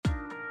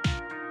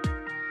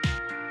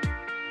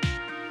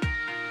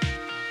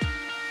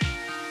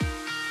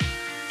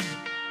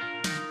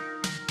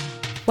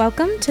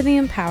Welcome to the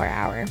Empower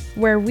Hour,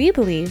 where we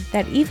believe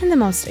that even the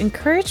most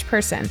encouraged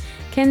person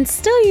can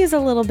still use a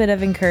little bit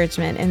of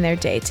encouragement in their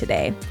day to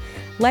day.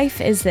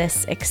 Life is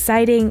this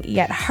exciting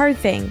yet hard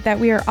thing that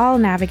we are all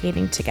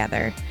navigating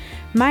together.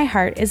 My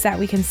heart is that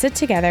we can sit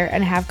together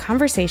and have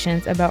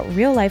conversations about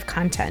real life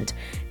content,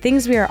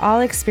 things we are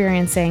all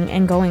experiencing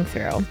and going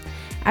through.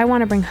 I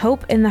want to bring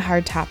hope in the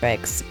hard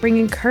topics, bring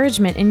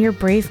encouragement in your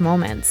brave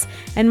moments,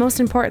 and most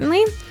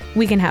importantly,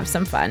 we can have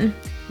some fun.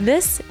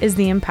 This is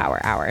the Empower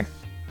Hour.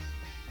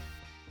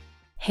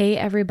 Hey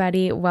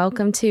everybody,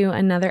 welcome to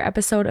another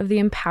episode of the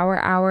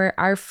Empower Hour,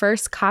 our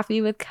first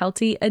Coffee with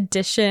Kelti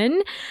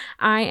edition.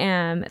 I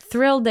am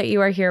thrilled that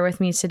you are here with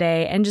me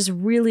today and just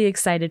really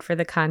excited for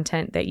the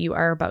content that you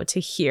are about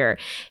to hear.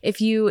 If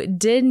you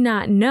did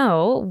not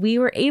know, we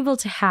were able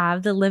to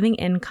have the Living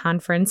In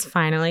conference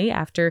finally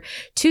after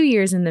 2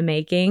 years in the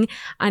making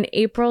on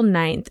April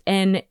 9th,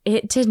 and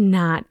it did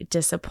not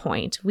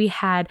disappoint. We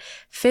had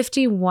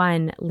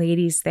 51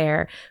 ladies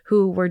there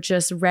who were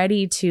just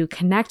ready to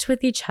connect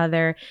with each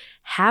other,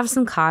 have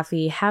some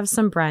coffee, have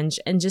some brunch,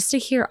 and just to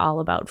hear all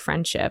about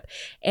friendship.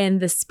 And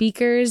the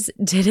speakers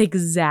did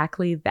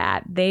exactly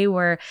that. They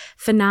were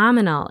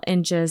phenomenal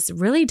in just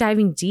really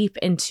diving deep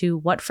into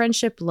what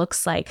friendship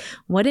looks like,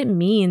 what it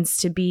means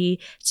to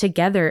be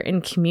together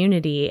in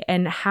community,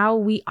 and how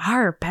we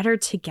are better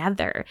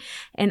together.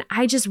 And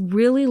I just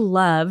really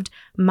loved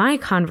my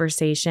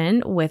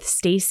conversation with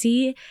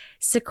Stacy,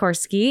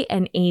 Sikorski,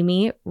 and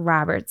Aimee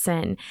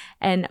Robertson.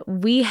 And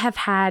we have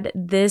had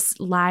this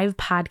live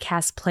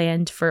podcast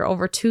planned for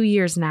over 2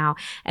 years now,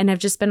 and have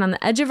just been on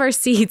the edge of our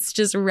seats,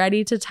 just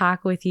ready to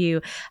talk with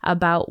you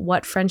about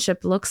what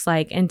friendship looks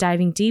like and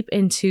diving deep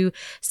into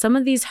some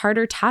of these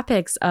harder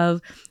topics of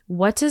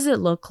what does it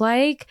look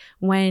like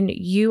when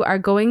you are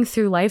going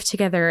through life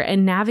together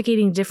and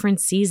navigating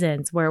different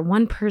seasons where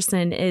one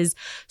person is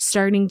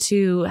starting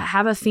to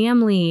have a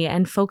family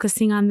and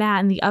focusing on that,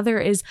 and the other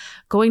is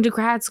going to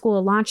grad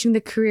school, launching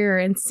the career,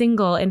 and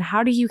single. And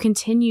how do you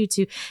continue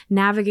to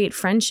navigate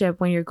friendship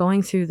when you're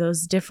going through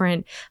those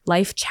different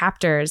life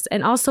chapters?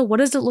 And also, what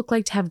does it look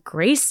like to have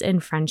grace in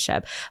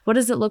friendship? What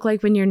does it look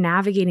like when you're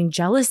navigating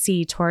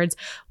jealousy towards,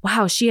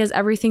 wow, she has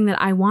everything that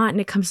I want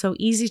and it comes so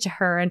easy to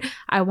her, and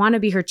I want to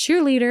be her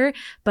cheerleader,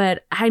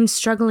 but I'm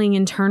struggling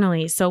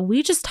internally. So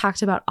we just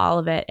talked about all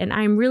of it, and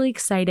I'm really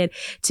excited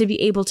to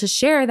be able to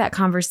share that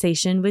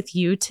conversation with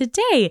you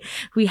today.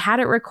 We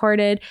had it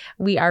recorded.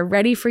 We are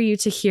ready for you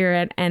to hear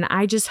it, and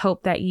I just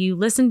hope that you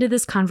listen to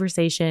this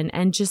conversation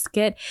and just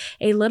get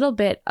a little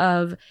bit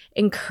of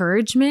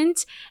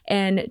encouragement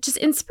and just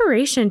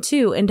inspiration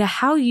too into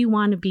how you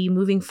want to be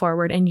moving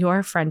forward in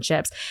your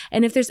friendships.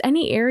 And if there's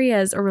any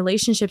areas or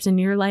relationships in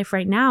your life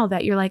right now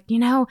that you're like,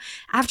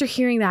 after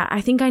hearing that,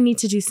 I think I need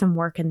to do some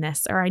work in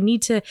this, or I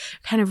need to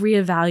kind of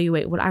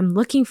reevaluate what I'm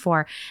looking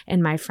for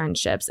in my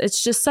friendships.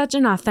 It's just such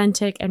an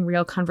authentic and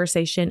real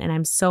conversation, and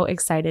I'm so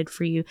excited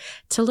for you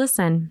to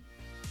listen.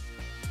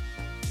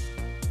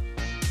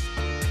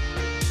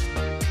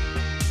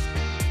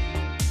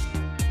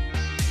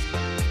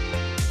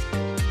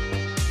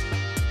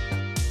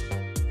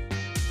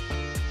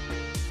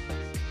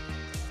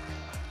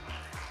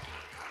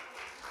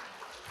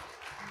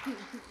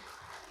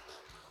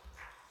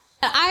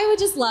 I would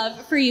just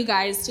love for you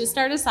guys to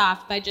start us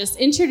off by just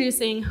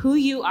introducing who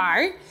you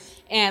are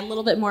and a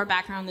little bit more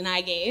background than I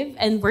gave.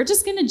 And we're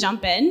just going to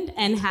jump in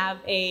and have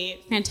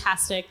a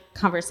fantastic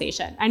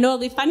conversation. I know it'll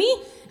be funny,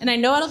 and I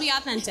know it'll be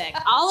authentic.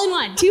 All in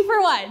one, 2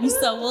 for 1.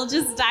 So we'll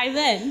just dive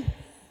in.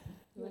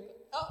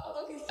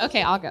 Oh, okay.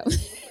 Okay, I'll go.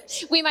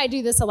 We might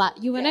do this a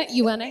lot. You want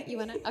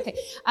to? Okay.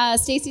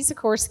 Stacy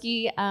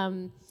Sikorski.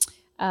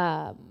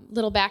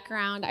 Little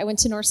background, I went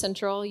to North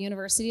Central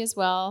University as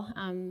well,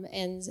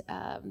 and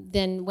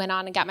then went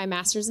on and got my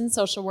master's in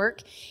social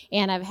work,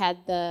 and I've had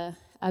the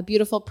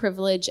beautiful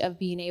privilege of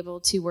being able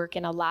to work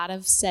in a lot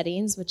of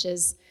settings, which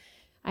is,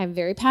 I'm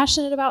very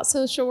passionate about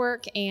social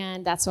work,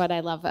 and that's what I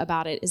love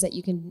about it, is that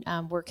you can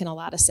work in a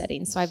lot of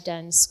settings. So I've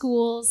done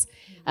schools,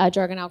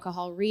 drug and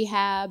alcohol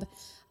rehab,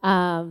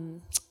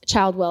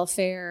 child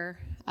welfare,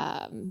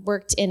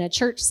 worked in a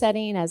church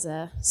setting as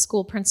a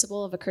school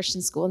principal of a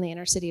Christian school in the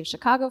inner city of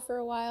Chicago for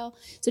a while.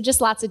 So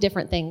just lots of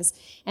different things.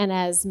 And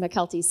as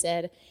Mykelti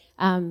said,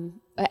 and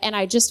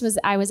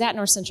I was at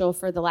North Central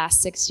for the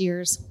last 6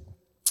 years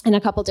in a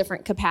couple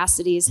different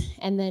capacities,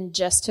 and then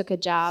just took a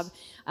job.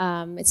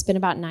 It's been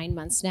about 9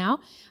 months now,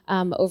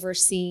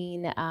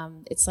 overseeing,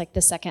 it's like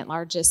the second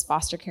largest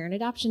foster care and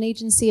adoption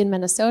agency in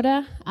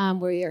Minnesota.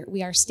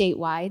 We are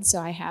statewide, so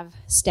I have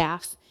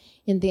staff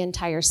in the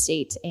entire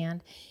state,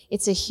 and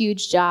it's a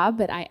huge job,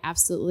 but I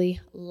absolutely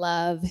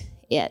love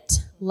it.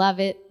 Love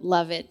it,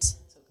 love it,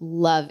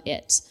 love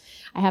it.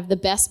 I have the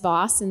best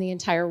boss in the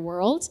entire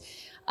world,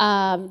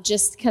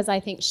 just because I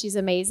think she's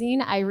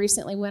amazing. I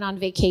recently went on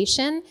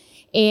vacation,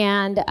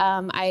 and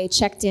I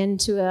checked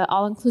into an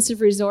all-inclusive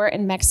resort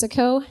in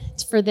Mexico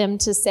for them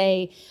to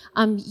say,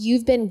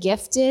 you've been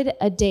gifted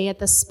a day at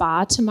the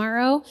spa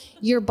tomorrow.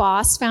 Your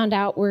boss found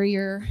out where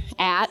you're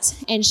at,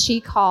 and she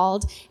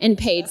called and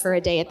paid for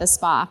a day at the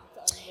spa.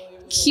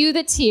 Cue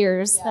the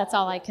tears. That's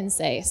all I can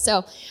say.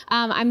 So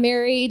I'm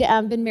married,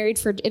 been married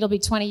for, it'll be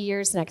 20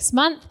 years next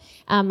month.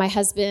 My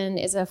husband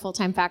is a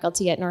full-time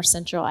faculty at North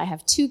Central. I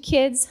have 2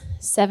 kids,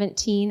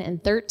 17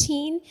 and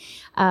 13.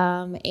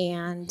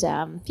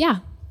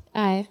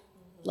 I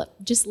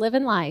just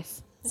living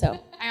life. So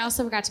I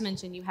also forgot to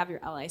mention you have your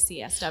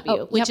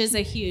LICSW, which is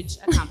a huge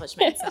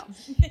accomplishment. So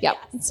yep.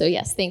 So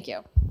yes, thank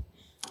you.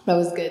 That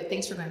was good.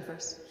 Thanks for going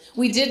first.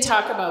 We did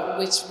talk about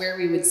where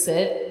we would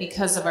sit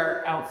because of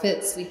our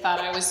outfits. We thought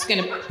I was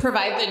going to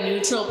provide the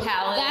neutral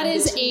palette. That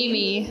is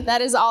Aimee.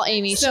 That is all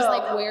Aimee. She's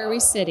like, where are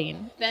we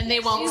sitting? Then they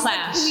won't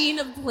clash. She's the queen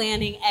of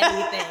planning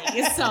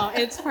anything, so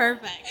it's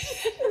perfect.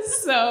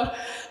 So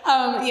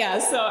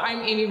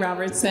I'm Aimee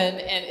Robertson,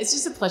 and it's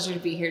just a pleasure to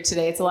be here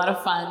today. It's a lot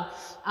of fun.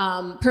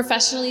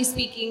 Professionally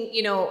speaking,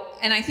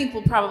 and I think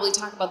we'll probably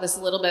talk about this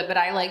a little bit, but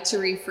I like to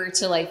refer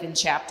to life in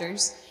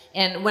chapters.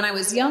 And when I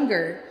was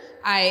younger,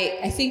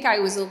 I think I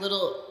was a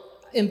little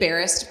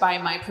embarrassed by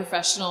my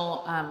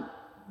professional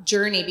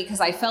journey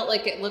because I felt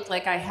like it looked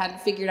like I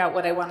hadn't figured out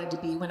what I wanted to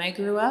be when I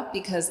grew up,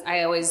 because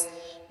I always,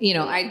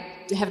 I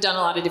have done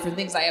a lot of different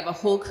things. I have a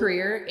whole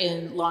career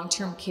in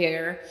long-term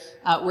care,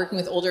 working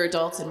with older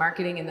adults and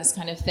marketing and this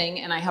kind of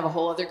thing. And I have a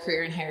whole other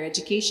career in higher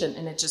education,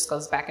 and it just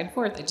goes back and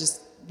forth. I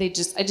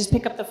just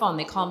pick up the phone.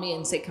 They call me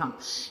and say, come.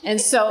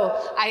 And so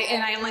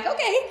I'm like,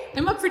 okay,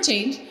 I'm up for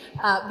change.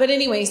 But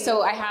anyway,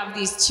 so I have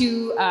these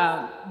two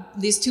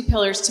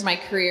pillars to my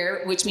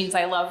career, which means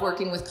I love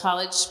working with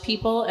college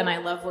people and I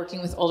love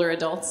working with older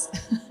adults,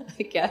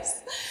 I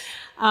guess.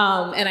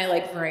 And I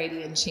like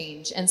variety and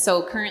change. And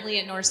so currently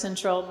at North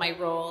Central, my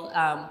role,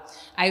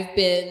 I've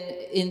been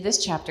in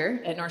this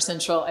chapter at North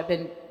Central. I've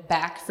been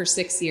back for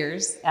 6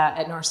 years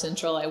at North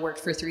Central. I worked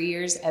for 3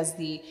 years as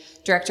the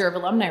director of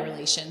alumni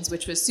relations,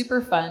 which was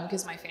super fun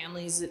because my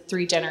family's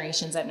 3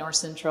 generations at North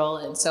Central.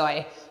 And so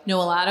I know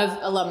a lot of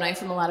alumni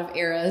from a lot of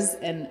eras,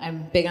 and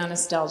I'm big on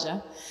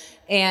nostalgia.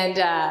 And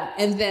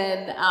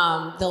then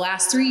the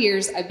last 3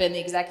 years, I've been the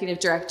executive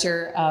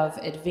director of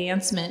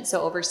advancement,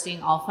 so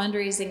overseeing all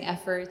fundraising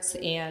efforts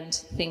and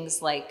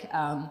things like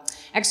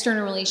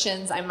external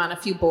relations. I'm on a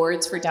few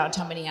boards for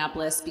downtown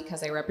Minneapolis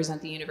because I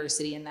represent the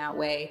university in that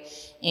way,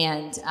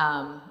 and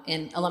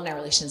alumni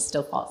relations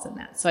still falls in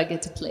that. So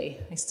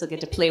I still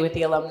get to play with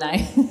the alumni.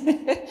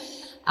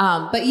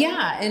 But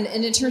yeah, and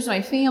in terms of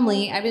my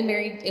family, I've been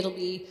married, it'll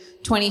be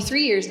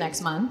 23 years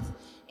next month.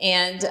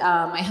 And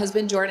my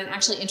husband, Jordan,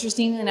 actually,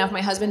 interestingly enough,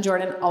 my husband,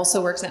 Jordan,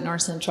 also works at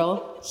North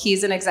Central.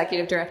 He's an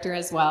executive director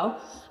as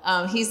well.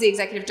 He's the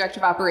executive director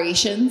of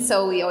operations.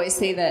 So we always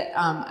say that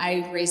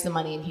I raise the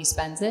money and he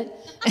spends it.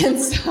 And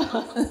so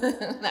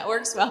that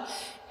works well.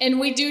 And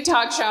we do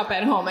talk shop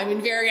at home. I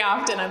mean, very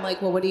often I'm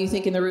like, well, what do you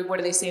think in the roof? What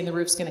do they say in the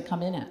roof's going to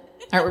come in at?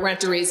 All right, we're going to have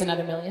to raise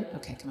another $1 million?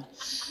 Okay, come on.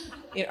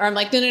 Or I'm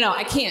like, no,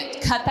 I can't.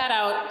 Cut that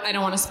out. I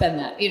don't want to spend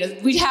that.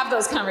 We have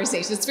those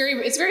conversations. It's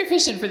very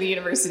efficient for the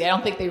university. I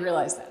don't think they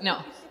realize that.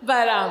 No.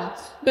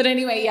 But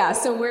anyway, yeah.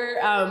 So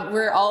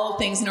we're all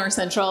things North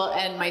Central,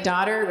 and my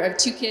daughter, I have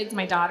 2 kids.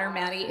 My daughter,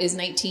 Maddie, is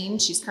 19.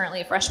 She's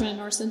currently a freshman at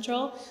North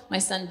Central. My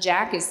son,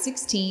 Jack, is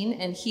 16,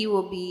 and he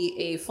will be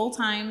a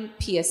full-time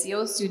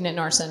PSEO student at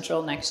North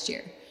Central next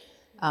year.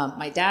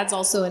 My dad's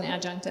also an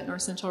adjunct at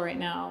North Central right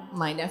now.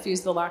 My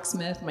nephew's the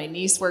locksmith. My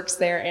niece works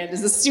there and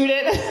is a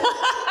student.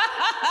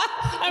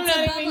 I'm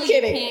not even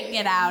kidding. You can't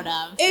get out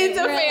of. It's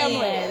a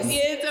family.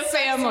 It's a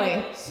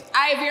family.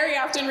 I very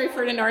often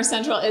refer to North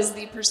Central as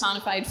the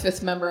personified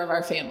 5th member of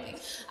our family.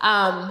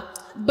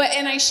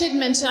 And I should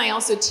mention, I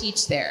also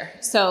teach there.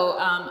 So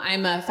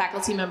I'm a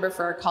faculty member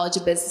for our College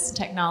of Business and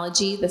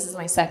Technology. This is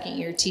my 2nd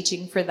year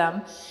teaching for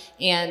them.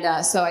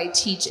 And so I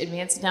teach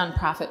advanced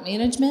nonprofit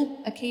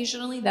management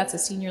occasionally. That's a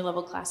senior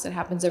level class that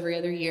happens every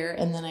other year.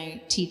 And then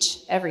I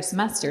teach every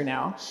semester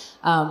now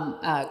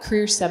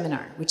career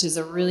seminar, which is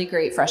a really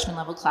great freshman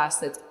level class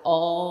that's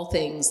all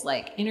things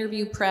like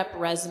interview prep,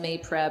 resume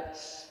prep,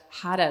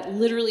 how to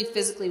literally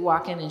physically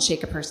walk in and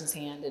shake a person's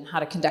hand, and how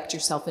to conduct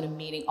yourself in a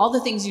meeting. All the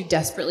things you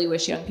desperately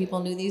wish young people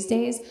knew these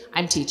days,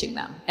 I'm teaching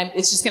them. And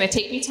it's just going to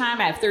take me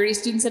time. I have 30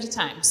 students at a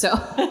time. So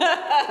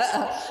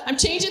I'm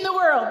changing the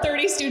world,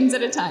 30 students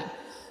at a time.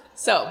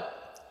 So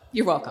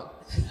you're welcome.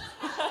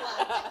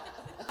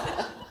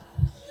 I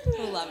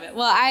love it.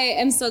 Well, I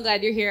am so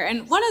glad you're here.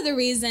 And one of the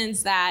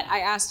reasons that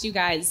I asked you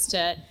guys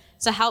to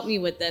help me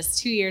with this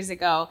 2 years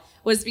ago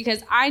was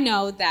because I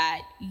know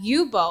that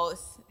you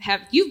both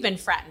you've been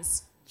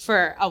friends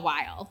for a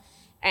while,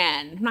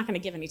 and I'm not going to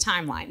give any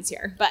timelines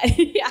here, but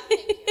yeah.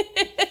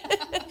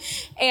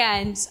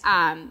 And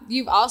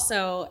you've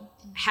also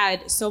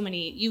had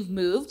you've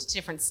moved to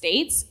different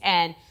states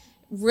and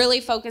really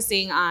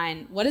focusing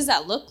on what does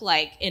that look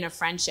like in a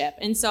friendship.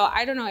 And so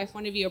I don't know if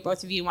one of you or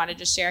both of you want to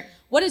just share,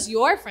 what does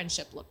your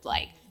friendship look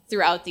like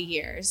throughout the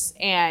years,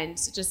 and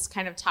just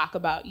kind of talk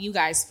about you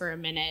guys for a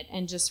minute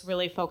and just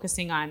really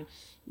focusing on,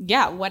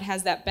 what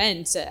has that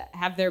been?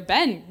 Have there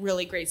been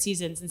really great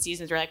seasons and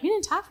seasons where we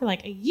didn't talk for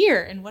like a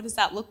year, and what does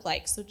that look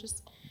like? So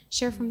just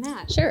share from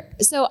that. Sure.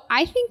 So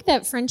I think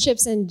that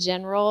friendships in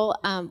general,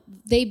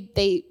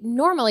 they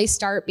normally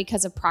start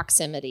because of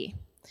proximity,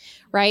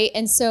 right?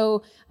 And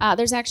so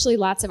there's actually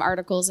lots of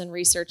articles and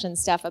research and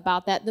stuff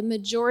about that. The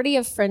majority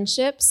of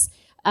friendships,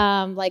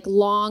 like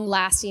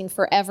long-lasting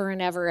forever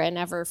and ever and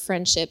ever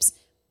friendships,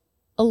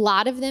 a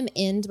lot of them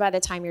end by the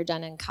time you're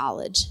done in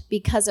college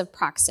because of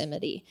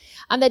proximity.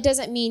 That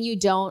doesn't mean you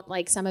don't,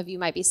 like some of you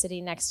might be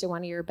sitting next to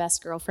one of your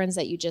best girlfriends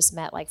that you just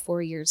met like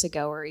 4 years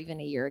ago or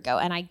even a year ago.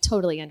 And I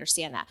totally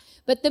understand that.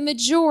 But the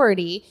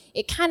majority,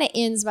 it kind of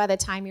ends by the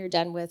time you're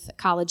done with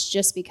college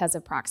just because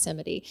of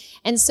proximity.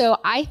 And so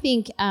I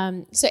think,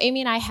 so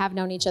Aimee and I have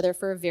known each other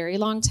for a very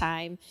long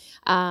time.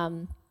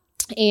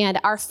 And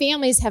our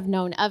families have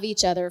known of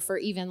each other for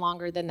even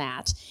longer than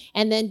that.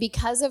 And then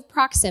because of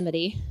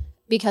proximity,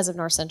 because of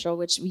North Central,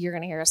 which you're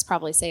going to hear us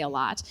probably say a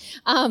lot,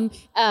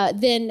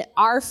 then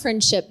our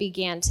friendship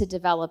began to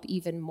develop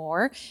even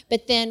more.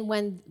 But then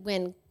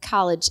when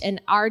college, and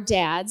our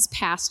dads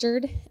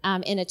pastored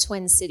in a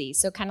twin city,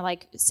 so kind of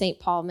like St.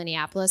 Paul,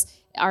 Minneapolis.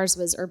 Ours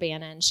was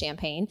Urbana and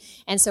Champaign.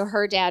 And so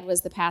her dad was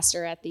the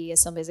pastor at the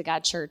Assemblies of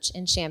God Church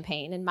in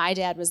Champaign. And my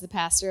dad was the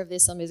pastor of the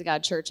Assemblies of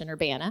God Church in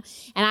Urbana.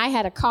 And I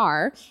had a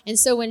car. And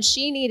so when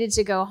she needed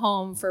to go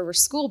home for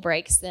school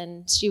breaks,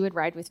 then she would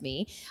ride with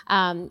me.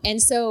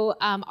 And so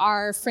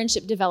our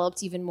friendship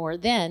developed even more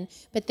then.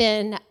 But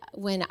then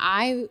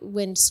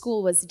when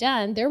school was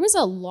done, there was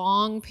a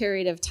long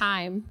period of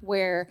time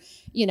where,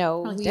 we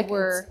decades.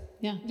 were,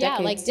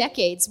 decades. like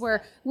decades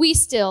where we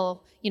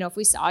still, if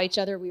we saw each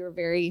other, we were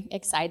very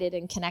excited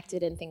and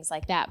connected and things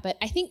like that. But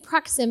I think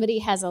proximity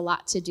has a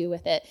lot to do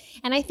with it.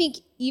 And I think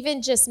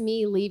even just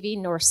me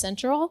leaving North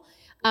Central,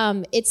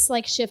 it's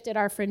like shifted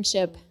our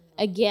friendship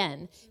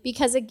again,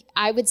 because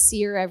I would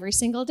see her every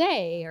single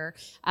day, or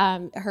just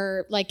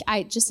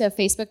a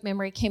Facebook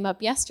memory came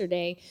up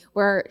yesterday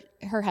where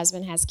her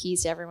husband has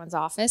keys to everyone's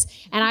office.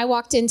 And I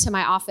walked into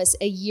my office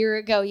a year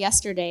ago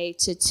yesterday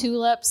to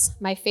tulips,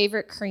 my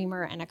favorite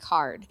creamer, and a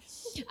card.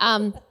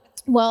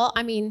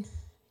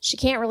 She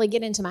can't really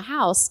get into my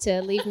house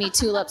to leave me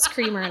tulips,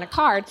 creamer, and a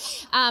card,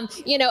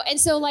 and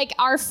so like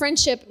our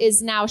friendship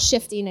is now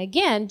shifting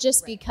again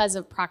just because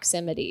of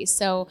proximity.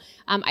 So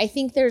I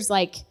think there's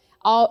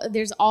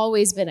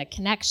always been a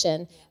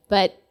connection,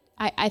 but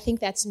I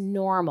think that's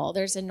normal.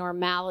 There's a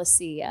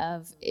normalcy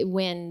of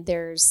when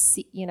there's,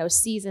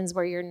 seasons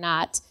where you're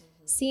not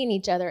seeing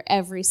each other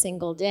every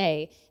single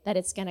day, that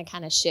it's going to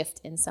kind of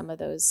shift in some of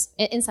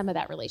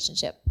that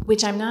relationship.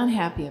 Which I'm not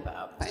happy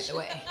about, by the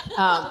way,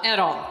 at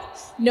all.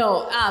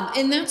 No,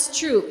 and that's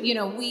true.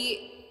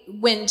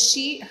 When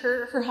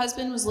her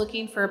husband was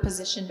looking for a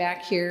position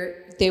back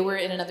here, they were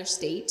in another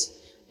state,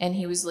 and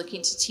he was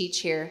looking to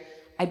teach here.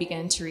 I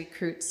began to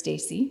recruit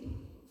Stacy.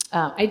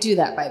 I do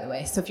that, by the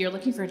way. So if you're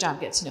looking for a job,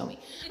 get to know me.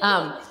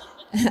 I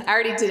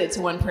already did it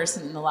to one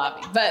person in the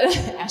lobby, but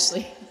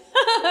Ashley.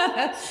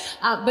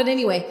 But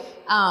anyway,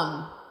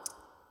 I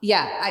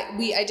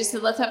just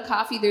said, let's have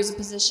coffee. There's a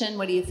position.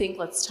 What do you think?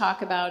 Let's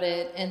talk about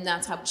it. And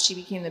that's how she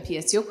became the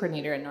PSTO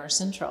coordinator at North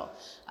Central,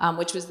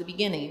 which was the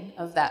beginning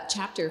of that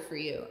chapter for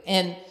you.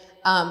 And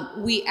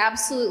we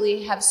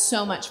absolutely have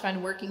so much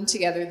fun working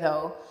together,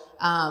 though.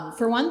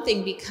 For one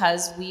thing,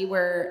 because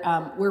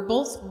we're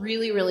both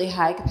really, really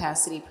high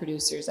capacity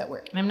producers at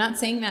work. And I'm not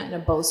saying that in a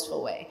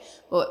boastful way,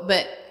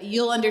 but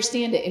you'll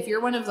understand it. If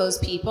you're one of those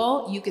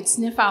people, you could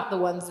sniff out the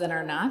ones that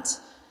are not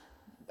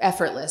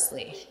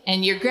effortlessly,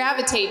 and you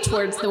gravitate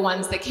towards the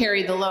ones that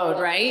carry the load,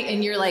 right?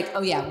 And you're like,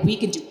 oh yeah, we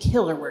can do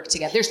killer work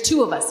together. There's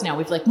two of us now.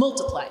 We've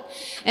multiplied.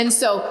 And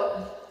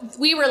so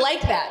we were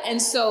like that.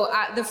 And so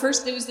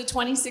it was the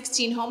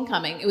 2016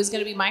 homecoming. It was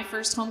going to be my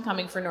first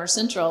homecoming for North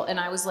Central. And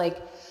I was like,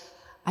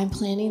 I'm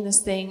planning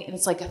this thing, and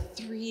it's like a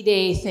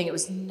 3-day thing. It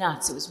was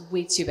nuts. It was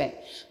way too big.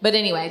 But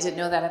anyway, I didn't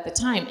know that at the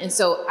time. And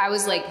so I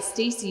was like,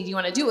 Stacy, do you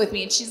want to do it with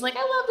me? And she's like, I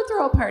love to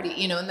throw a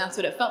party, and that's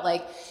what it felt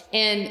like.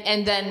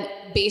 And then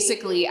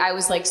basically I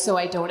was like, so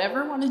I don't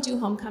ever want to do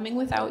homecoming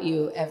without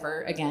you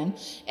ever again.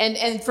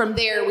 And from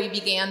there we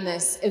began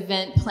this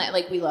event plan.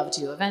 Like, we love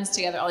to do events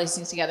together, all these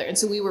things together. And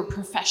so we were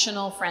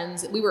professional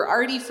friends. We were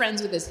already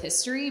friends with this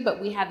history, but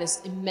we had this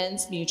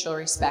immense mutual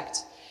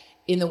respect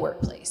in the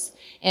workplace.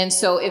 And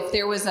so if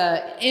there was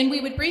and we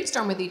would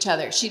brainstorm with each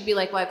other. She'd be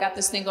like, well, I've got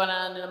this thing going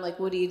on. And I'm like,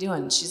 what are you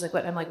doing? She's like,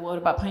 what? I'm like, well, what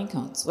about pine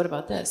cones? What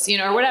about this?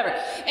 Or whatever.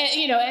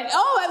 And,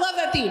 I love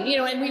that theme,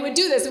 and we would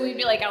do this, and we'd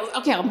be like,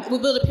 okay, we'll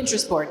build a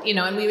Pinterest board,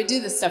 and we would do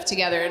this stuff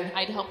together, and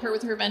I'd help her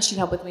with her events. She'd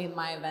help with me with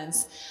my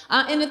events.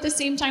 And at the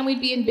same time,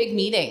 we'd be in big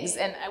meetings.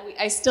 And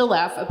I still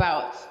laugh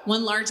about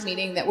one large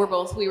meeting that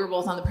we were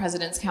both on the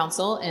President's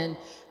Council, and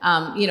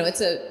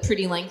it's a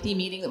pretty lengthy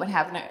meeting that would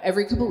happen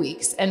every couple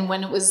weeks. And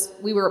when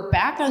we were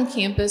back on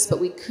campus, but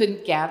we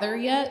couldn't gather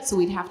yet, so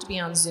we'd have to be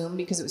on Zoom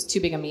because it was too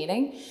big a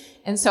meeting.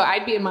 And so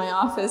I'd be in my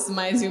office, in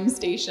my Zoom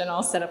station,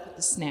 all set up with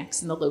the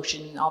snacks and the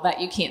lotion and all that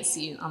you can't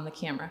see on the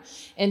camera.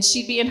 And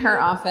she'd be in her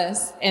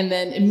office, and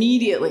then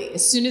immediately,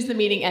 as soon as the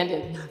meeting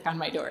ended, knock on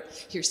my door.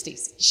 Here's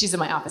Stacy. She's in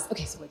my office.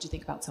 Okay, so what'd you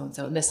think about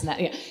so-and-so and this and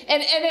that? Yeah.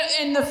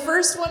 And the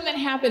first one that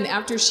happened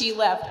after she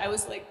left, I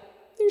was like,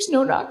 there's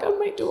no knock on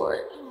my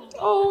door.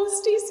 Oh,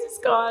 Stacy's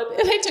gone.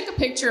 And I took a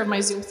picture of my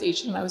Zoom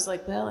station, and I was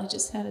like, well, I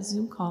just had a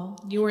Zoom call.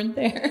 You weren't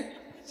there.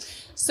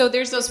 So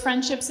there's those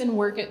friendships in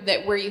work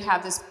that where you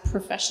have this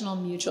professional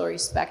mutual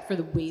respect for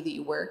the way that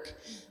you work.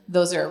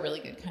 Those are a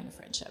really good kind of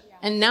friendship.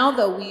 And now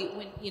though,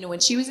 when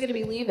she was going to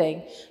be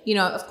leaving,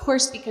 of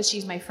course, because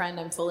she's my friend,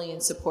 I'm fully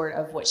in support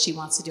of what she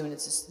wants to do. And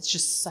it's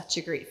just such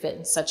a great fit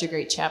and such a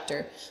great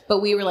chapter. But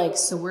we were like,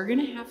 so we're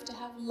going to have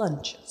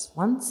lunches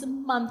once a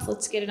month.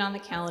 Let's get it on the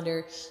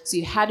calendar. So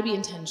you had to be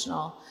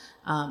intentional.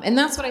 And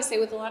that's what I say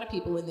with a lot of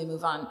people when they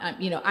move on.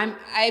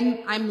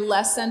 I'm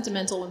less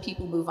sentimental when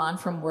people move on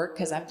from work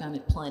because I've done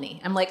it plenty.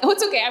 I'm like, oh,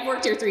 it's okay. I've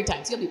worked here 3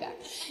 times. You'll be back.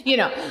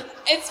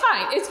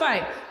 It's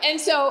fine.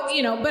 And so,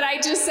 but I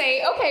just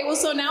say, okay, well,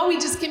 so now we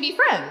just can be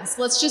friends.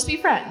 Let's just be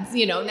friends.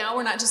 Now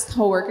we're not just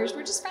coworkers.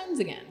 We're just friends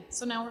again.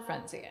 So now we're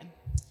friends again.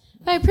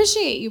 I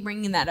appreciate you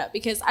bringing that up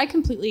because I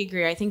completely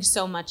agree. I think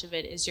so much of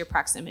it is your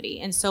proximity,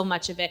 and so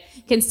much of it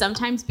can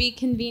sometimes be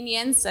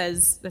convenience,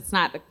 as that's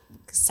not the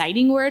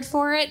exciting word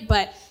for it.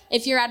 But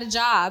if you're at a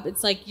job,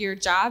 it's like your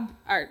job,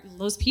 or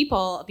those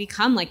people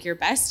become like your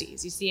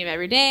besties. You see them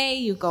every day.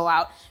 You go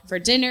out for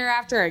dinner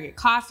after or get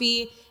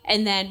coffee.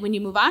 And then when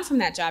you move on from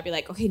that job, you're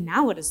like, okay,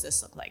 now what does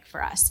this look like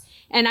for us?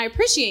 And I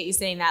appreciate you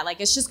saying that.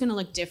 Like, it's just going to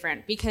look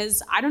different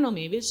because I don't know,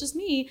 maybe it's just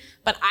me,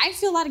 but I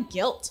feel a lot of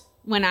guilt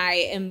when I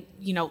am,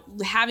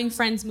 having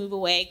friends move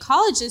away.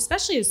 College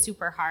especially is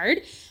super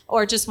hard,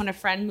 or just when a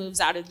friend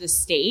moves out of the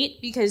state,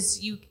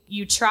 because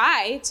you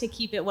try to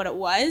keep it what it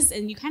was,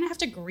 and you kind of have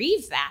to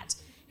grieve that.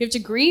 You have to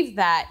grieve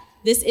that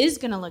this is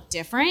going to look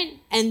different,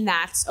 and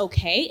that's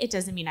okay. It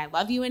doesn't mean I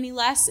love you any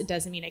less. It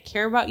doesn't mean I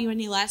care about you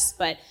any less,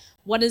 but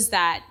what does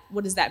that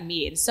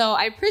mean? So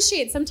I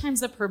appreciate sometimes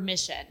the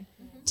permission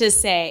to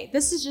say,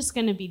 this is just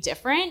going to be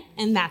different,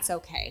 and that's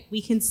okay.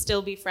 We can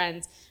still be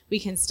friends. We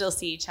can still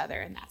see each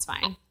other, and that's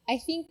fine. I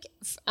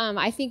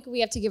think we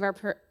have to give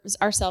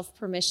ourselves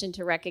permission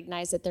to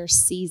recognize that there's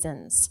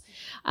seasons,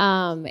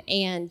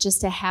 and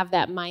just to have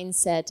that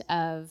mindset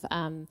of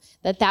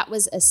that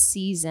was a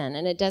season,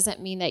 and it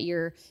doesn't mean that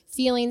your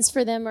feelings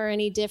for them are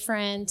any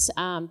different,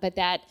 but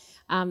that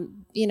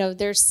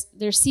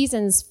there's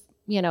seasons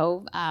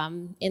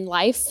in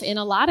life, in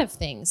a lot of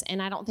things.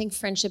 And I don't think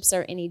friendships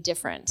are any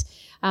different.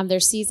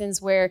 There's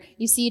seasons where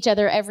you see each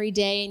other every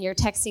day and you're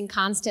texting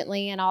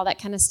constantly and all that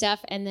kind of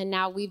stuff. And then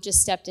now we've just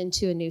stepped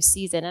into a new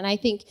season. And I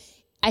think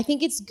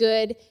it's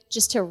good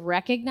just to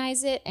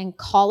recognize it and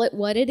call it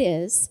what it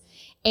is.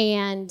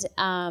 And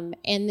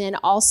then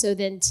also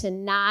to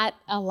not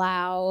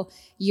allow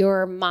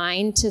your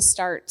mind to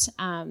start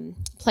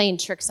playing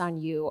tricks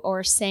on you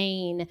or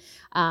saying,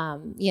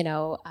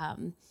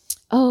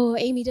 oh,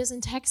 Aimee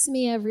doesn't text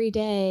me every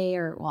day,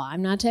 or, well,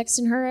 I'm not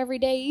texting her every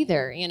day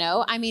either.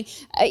 I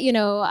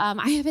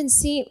haven't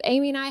seen,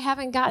 Aimee and I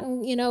haven't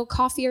gotten,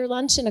 coffee or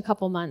lunch in a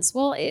couple months.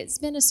 Well, it's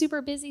been a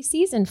super busy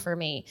season for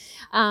me.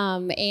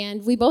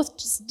 And we both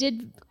just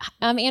did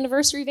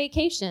anniversary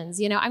vacations,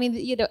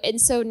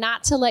 and so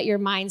not to let your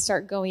mind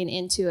start going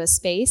into a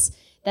space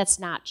that's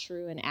not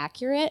true and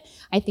accurate,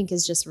 I think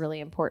is just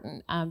really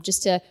important.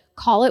 Just to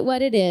call it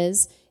what it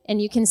is. And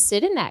you can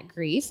sit in that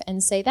grief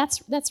and say,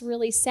 that's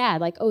really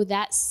sad. Like, oh,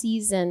 that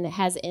season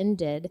has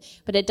ended,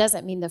 but it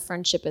doesn't mean the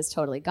friendship is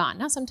totally gone.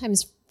 Now,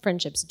 sometimes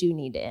friendships do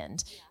need to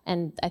end.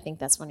 And I think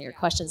that's one of your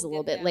questions a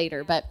little bit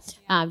later. But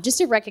just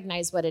to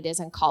recognize what it is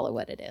and call it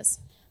what it is.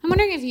 I'm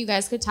wondering if you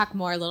guys could talk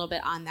more a little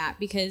bit on that,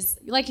 because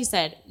like you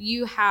said,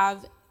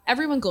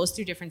 everyone goes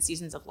through different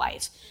seasons of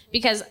life.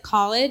 Because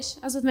college,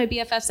 I was with my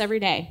BFFs every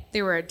day.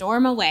 They were a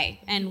dorm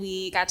away, and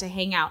we got to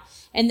hang out.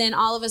 And then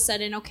all of a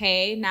sudden,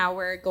 okay, now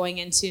we're going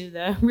into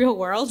the real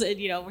world, and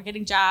we're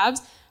getting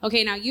jobs.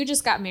 Okay, now you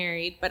just got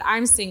married, but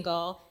I'm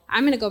single.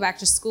 I'm going to go back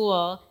to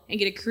school and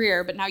get a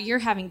career, but now you're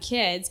having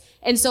kids.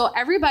 And so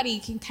everybody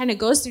can kind of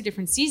goes through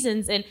different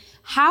seasons. And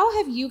how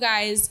have you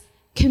guys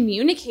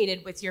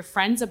communicated with your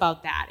friends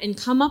about that and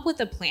come up with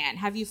a plan?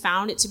 Have you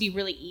found it to be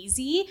really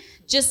easy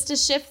just to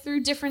shift through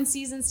different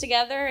seasons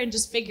together and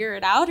just figure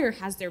it out? Or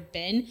has there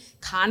been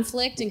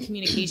conflict and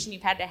communication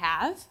you've had to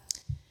have?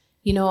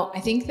 I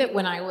think that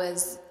when I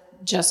was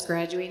just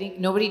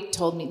graduating, nobody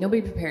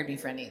prepared me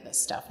for any of this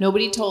stuff.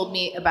 Nobody told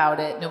me about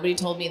it. Nobody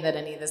told me that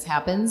any of this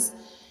happens.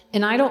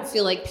 And I don't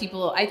feel like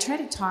I try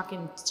to talk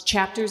in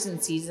chapters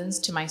and seasons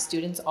to my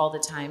students all the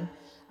time,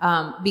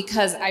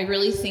 because I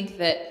really think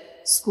that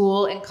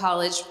school and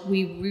college,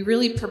 we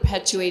really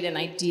perpetuate an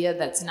idea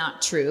that's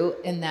not true.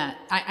 And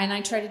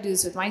I try to do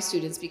this with my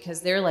students,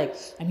 because they're like,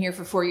 I'm here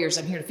for 4 years.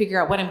 I'm here to figure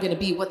out what I'm going to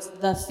be. What's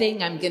the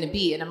thing I'm going to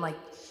be? And I'm like,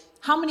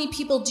 how many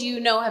people do you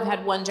know have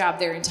had one job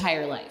their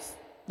entire life?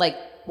 Like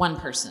one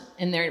person.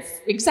 And they're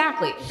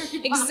exactly.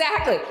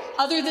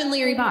 Other than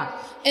Larry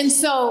Bach. And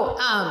so,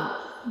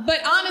 but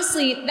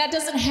honestly, that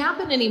doesn't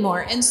happen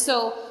anymore. And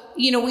so,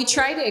 we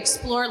try to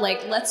explore,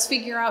 like, let's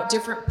figure out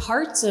different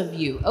parts of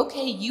you.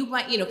 Okay, you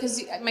might,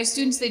 because my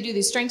students, they do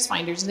these strengths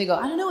finders and they go,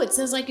 I don't know, it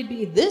says I could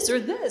be this or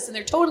this, and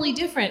they're totally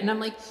different. And I'm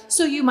like,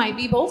 so you might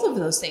be both of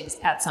those things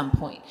at some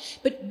point.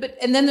 But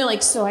and then they're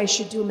like, so I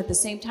should do them at the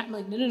same time? I'm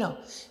like, no.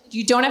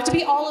 You don't have to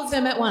be all of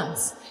them at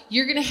once.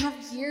 You're going to have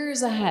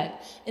years ahead.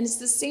 And it's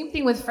the same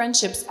thing with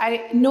friendships.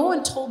 No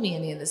one told me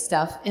any of this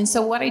stuff. And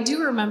so what I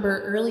do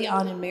remember early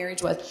on in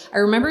marriage was, I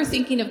remember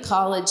thinking of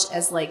college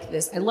as like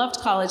this. I loved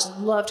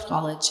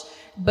college,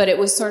 but it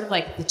was sort of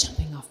like the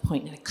jumping off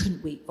point, and I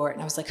couldn't wait for it.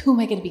 And I was like, who am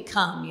I going to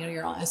become? You know,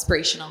 you're all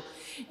aspirational.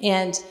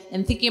 And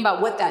thinking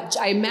about what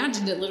I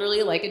imagined it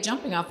literally like a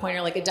jumping off point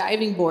or like a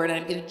diving board, and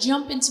I'm going to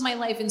jump into my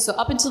life. And so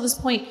up until this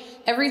point,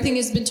 everything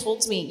has been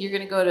told to me. You're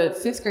going to go to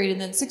 5th grade and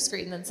then 6th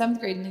grade and then 7th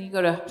grade, and then you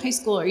go to high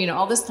school, or, you know,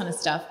 all this kind of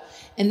stuff.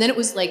 And then it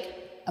was like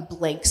a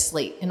blank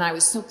slate. And I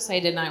was so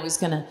excited, and I was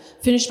going to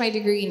finish my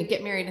degree and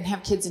get married and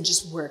have kids and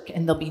just work,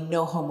 and there'll be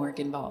no homework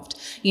involved,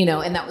 you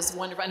know, and that was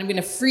wonderful. And I'm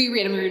going to free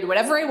read. I'm going to read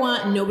whatever I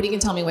want, and nobody can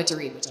tell me what to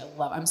read, which I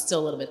love. I'm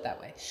still a little bit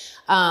that way.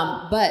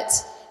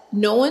 But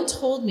no one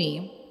told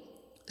me.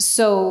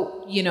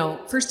 So, you know,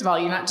 first of all,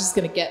 you're not just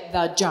going to get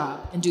the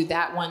job and do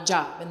that one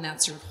job, and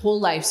that's your whole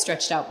life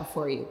stretched out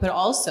before you. But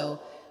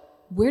also,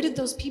 where did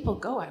those people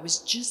go? I was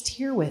just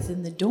here with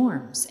in the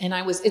dorms, and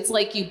it's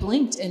like you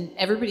blinked and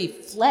everybody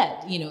fled.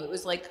 You know, it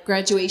was like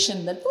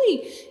graduation, then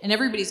flee, and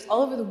everybody's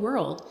all over the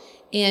world.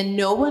 And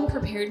no one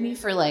prepared me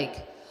for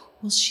like,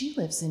 well, she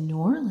lives in New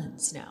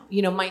Orleans now.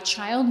 You know, my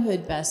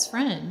childhood best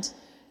friend,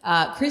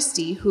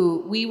 Christy, who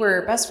we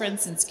were best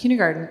friends since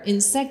kindergarten. In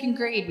 2nd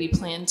grade, we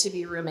planned to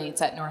be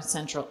roommates at North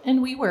Central.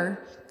 And we were,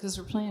 because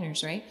we're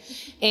planners, right?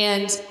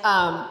 And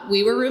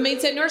we were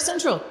roommates at North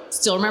Central.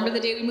 Still remember the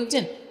day we moved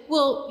in.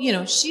 Well, you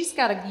know, she's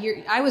got a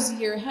year. I was a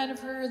year ahead of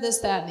her, this,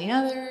 that, and the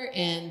other.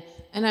 And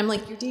I'm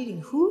like, you're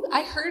dating who?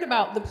 I heard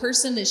about the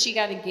person that she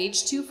got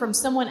engaged to from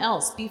someone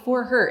else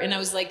before her. And I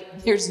was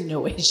like, there's no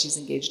way she's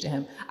engaged to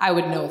him. I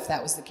would know if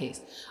that was the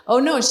case. Oh,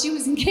 no, she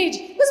was engaged.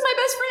 It was my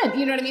best friend.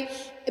 You know what I mean?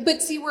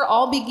 But see, we're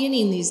all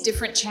beginning these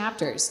different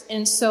chapters.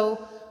 And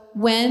so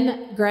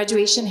when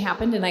graduation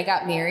happened and I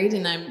got married,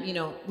 and I'm, you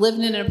know,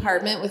 living in an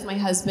apartment with my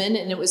husband,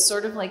 and it was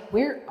sort of like,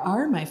 where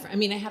are my friends? I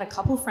mean, I had a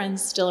couple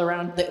friends still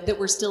around that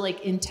were still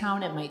like in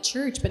town at my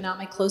church, but not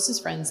my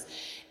closest friends.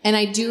 And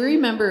I do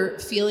remember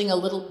feeling a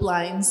little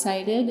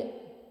blindsided,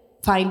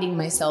 finding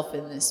myself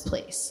in this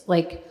place.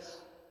 Like,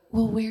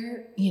 well,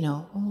 where, you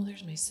know, oh,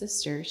 there's my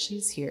sister.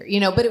 She's here, you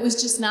know, but it was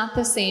just not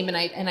the same. And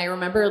I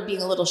remember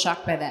being a little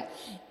shocked by that.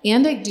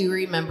 And I do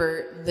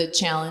remember the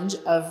challenge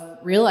of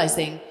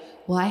realizing,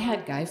 well, I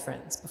had guy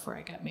friends before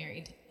I got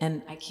married,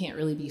 and I can't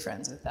really be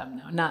friends with them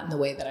now, not in the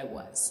way that I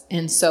was.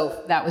 And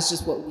so that was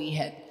just what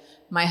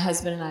my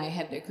husband and I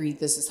had agreed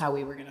this is how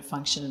we were going to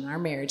function in our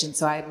marriage. And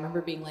so I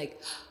remember being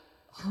like,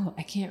 oh,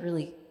 I can't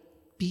really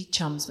be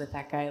chums with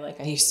that guy like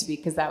I used to be,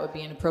 because that would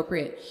be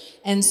inappropriate.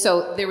 And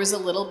so there was a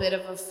little bit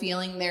of a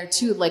feeling there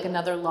too, like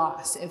another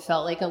loss. It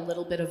felt like a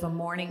little bit of a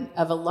mourning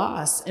of a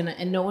loss,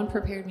 and no one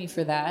prepared me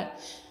for that.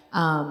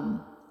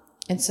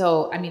 And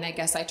so, I mean, I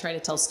guess I try to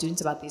tell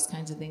students about these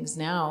kinds of things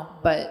now,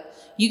 but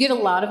you get a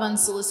lot of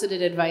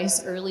unsolicited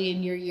advice early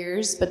in your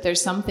years, but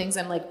there's some things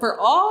I'm like, for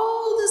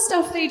all the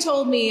stuff they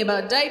told me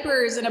about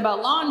diapers and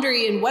about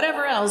laundry and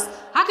whatever else,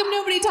 how come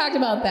nobody talked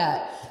about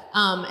that?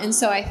 And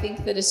so I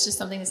think that it's just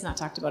something that's not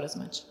talked about as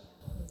much.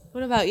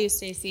 What about you,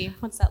 Stacy?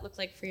 What's that look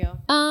like for you?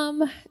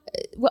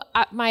 Well,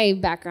 my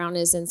background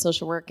is in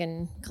social work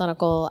and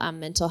clinical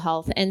mental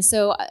health. And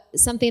so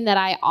something that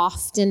I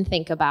often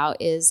think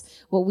about is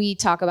what we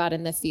talk about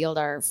in the field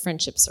are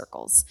friendship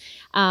circles.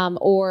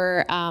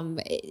 Or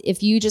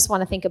if you just want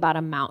to think about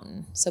a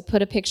mountain. So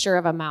put a picture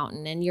of a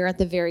mountain, and you're at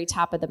the very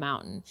top of the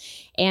mountain.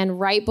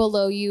 And right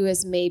below you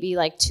is maybe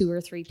like 2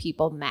 or 3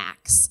 people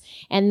max.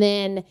 And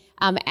then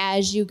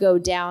as you go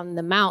down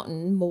the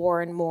mountain,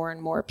 more and more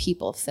and more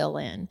people fill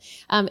in.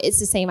 It's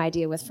the same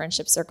idea with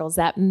friendship circles.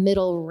 That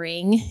middle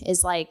ring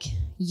is like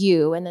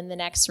you, and then the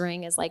next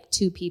ring is like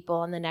 2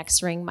 people, and the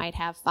next ring might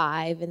have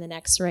 5, and the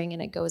next ring,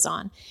 and it goes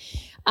on.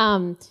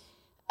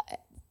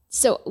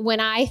 So when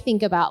I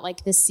think about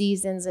like the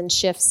seasons and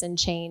shifts and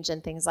change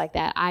and things like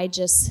that, I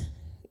just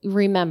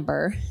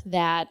remember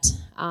that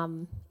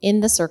in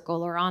the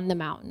circle or on the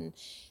mountain,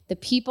 the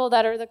people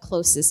that are the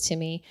closest to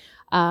me,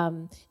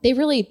 they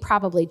really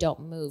probably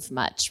don't move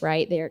much,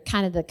 right? They're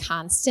kind of the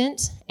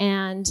constant,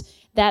 and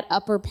that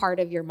upper part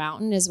of your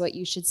mountain is what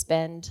you should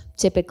spend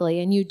typically,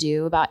 and you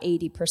do, about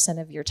 80%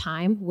 of your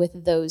time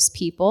with those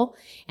people,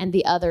 and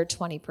the other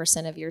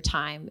 20% of your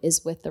time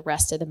is with the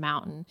rest of the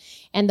mountain.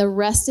 And the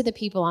rest of the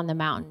people on the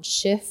mountain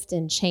shift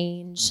and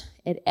change.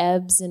 It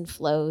ebbs and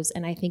flows,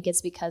 and I think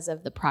it's because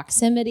of the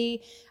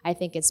proximity. I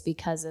think it's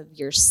because of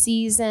your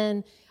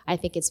season. I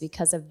think it's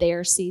because of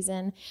their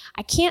season.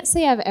 I can't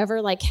say I've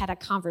ever like had a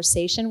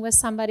conversation with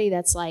somebody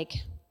that's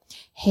like,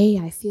 hey,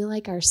 I feel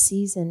like our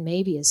season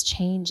maybe is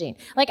changing.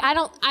 Like, I've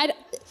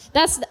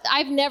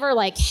never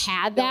like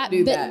had that. Don't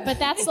do that. But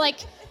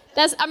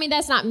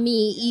that's not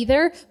me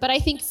either. But I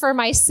think for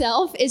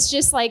myself, it's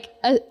just like,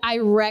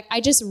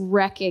 I just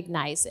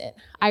recognize it.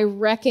 I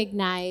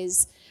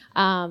recognize,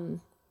 and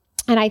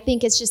I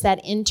think it's just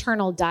that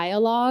internal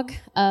dialogue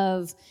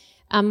of,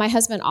 my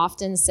husband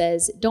often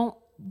says,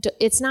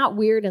 it's not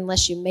weird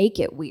unless you make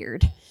it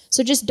weird.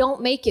 So just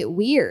don't make it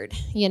weird,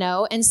 you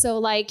know? And so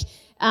like,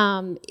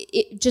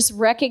 just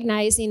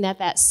recognizing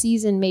that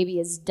season maybe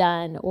is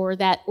done, or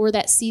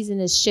that season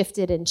is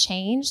shifted and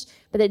changed,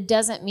 but it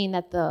doesn't mean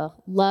that the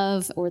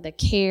love or the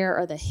care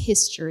or the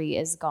history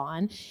is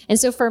gone. And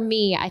so for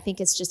me, I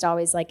think it's just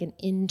always like an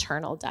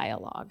internal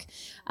dialogue.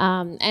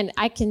 And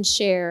I can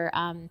share,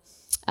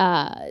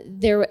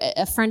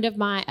 a friend of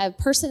mine, a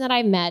person that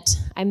I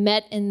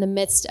met in the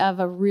midst of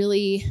a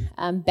really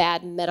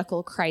bad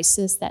medical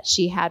crisis that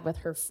she had with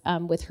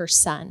her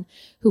son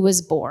who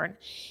was born.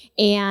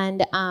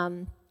 And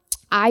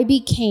I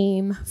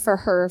became for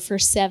her for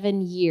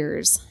 7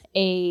 years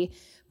a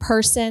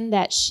person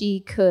that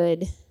she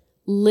could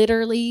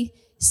literally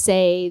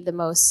say the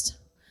most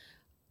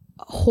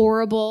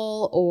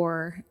horrible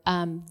or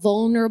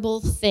vulnerable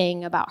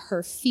thing about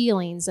her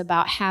feelings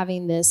about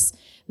having this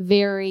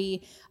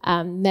very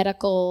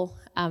medical,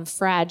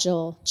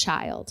 fragile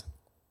child.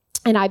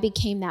 And I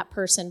became that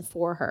person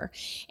for her.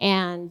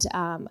 And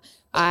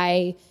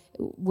I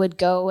would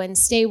go and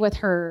stay with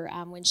her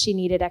when she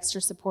needed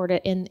extra support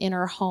in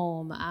her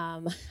home.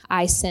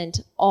 I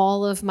sent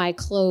all of my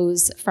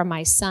clothes from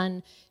my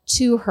son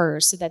to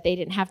her so that they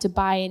didn't have to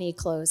buy any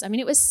clothes. I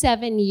mean, it was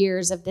 7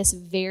 years of this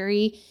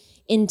very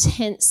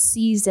intense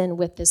season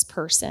with this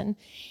person.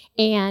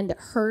 And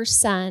her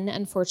son,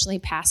 unfortunately,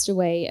 passed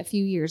away a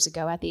few years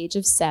ago at the age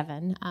of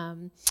 7.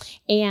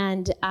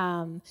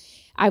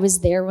 I was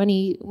there when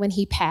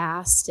he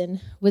passed,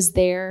 and was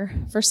there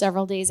for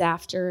several days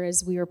after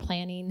as we were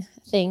planning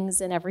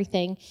things and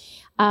everything.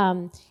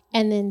 And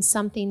then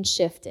something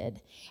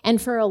shifted.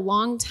 And for a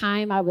long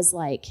time, I was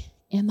like,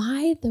 am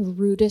I the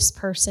rudest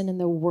person in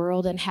the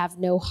world and have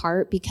no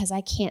heart because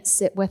I can't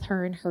sit with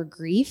her in her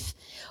grief,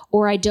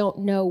 or I don't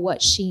know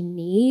what she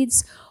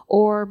needs,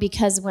 or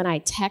because when I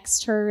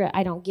text her,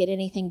 I don't get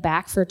anything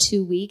back for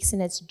 2 weeks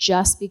and it's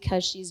just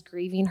because she's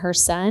grieving her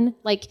son?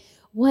 Like,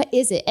 what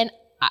is it? And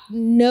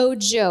no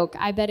joke,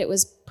 I bet it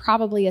was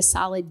probably a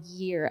solid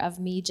year of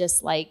me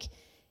just like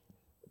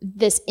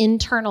this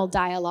internal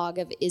dialogue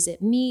of, is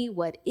it me?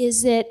 What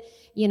is it?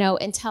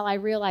 Until I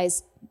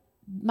realized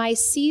my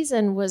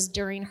season was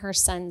during her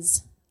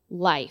son's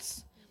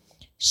life.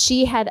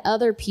 She had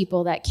other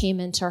people that came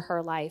into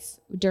her life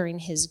during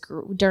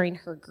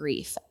her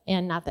grief,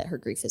 and not that her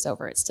grief is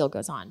over, it still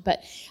goes on.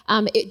 But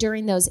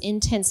during those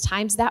intense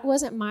times, that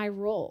wasn't my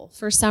role.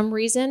 For some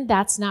reason,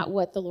 that's not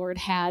what the Lord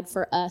had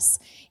for us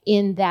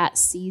in that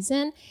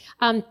season.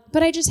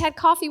 But I just had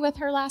coffee with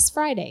her last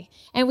Friday,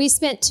 and we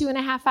spent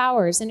 2.5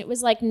 hours, and it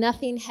was like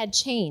nothing had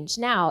changed.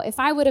 Now, if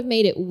I would have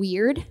made it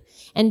weird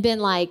and been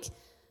like,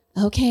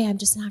 okay, I'm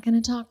just not going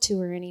to talk to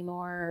her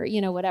anymore,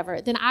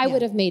 whatever, then I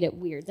would have made it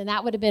weird. Then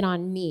that would have been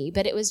on me.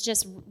 But it was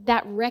just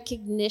that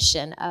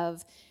recognition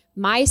of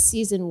my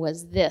season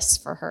was this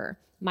for her.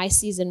 My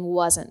season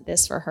wasn't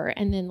this for her.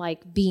 And then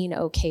like being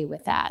okay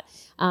with that.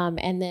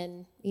 And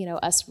then,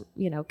 us,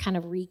 kind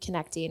of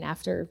reconnecting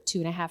after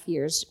 2.5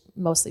 years,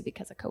 mostly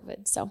because of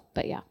COVID. So,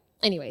 but yeah,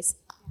 anyways.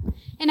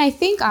 And I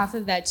think off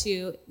of that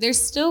too, there's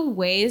still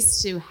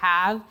ways to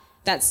have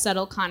that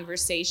subtle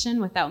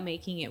conversation without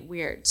making it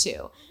weird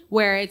too,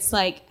 where it's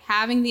like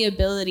having the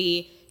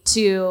ability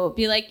to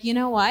be like, you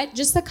know what,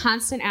 just the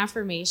constant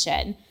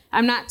affirmation.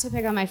 I'm not to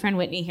pick on my friend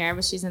Whitney here,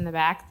 but she's in the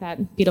back,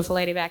 that beautiful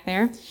lady back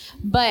there.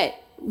 But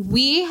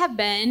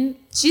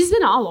she's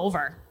been all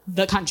over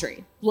the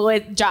country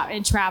with job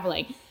and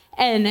traveling.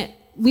 And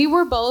we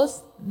were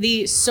both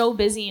so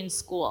busy in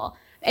school.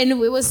 And it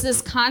was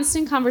this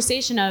constant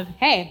conversation of,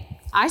 hey,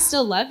 I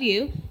still love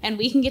you, and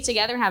we can get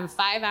together and have a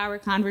 5-hour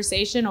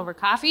conversation over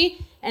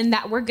coffee, and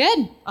that we're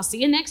good. I'll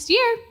see you next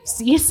year.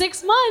 See you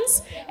 6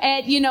 months.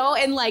 And,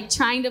 and like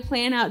trying to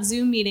plan out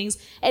Zoom meetings.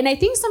 And I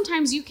think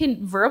sometimes you can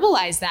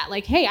verbalize that,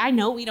 like, hey, I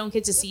know we don't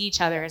get to see each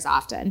other as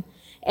often.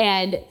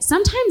 And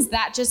sometimes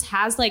that just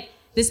has like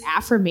this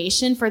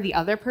affirmation for the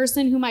other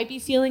person who might be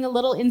feeling a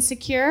little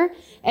insecure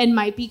and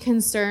might be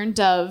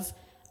concerned of,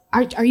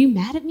 Are you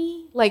mad at me?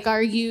 Like,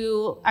 are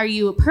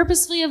you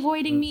purposely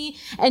avoiding me?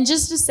 And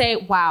just to say,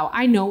 wow,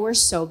 I know we're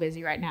so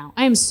busy right now.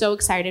 I am so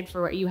excited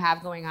for what you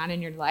have going on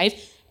in your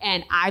life.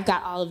 And I've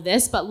got all of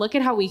this, but look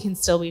at how we can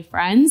still be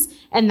friends.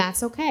 And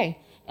that's okay.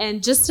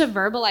 And just to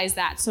verbalize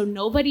that so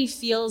nobody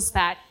feels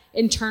that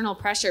internal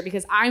pressure,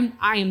 because I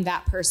am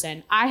that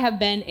person.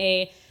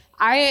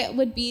 I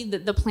would be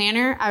the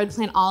planner. I would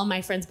plan all of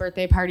my friends'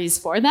 birthday parties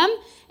for them.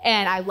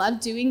 And I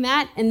loved doing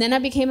that. And then I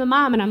became a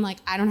mom, and I'm like,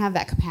 I don't have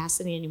that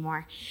capacity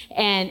anymore.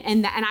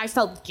 And I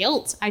felt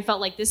guilt. I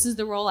felt like this is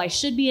the role I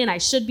should be in. I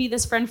should be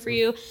this friend for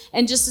you.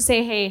 And just to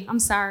say, hey, I'm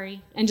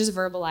sorry, and just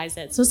verbalize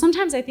it. So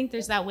sometimes I think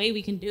there's that way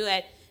we can do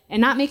it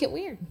and not make it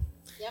weird.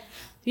 Yep.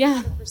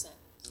 Yeah. 100%.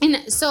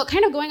 And so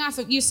kind of going off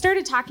of, you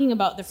started talking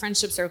about the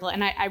friendship circle,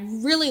 and I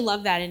really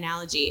love that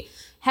analogy.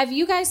 Have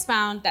you guys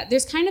found that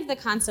there's kind of the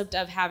concept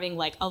of having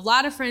like a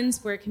lot of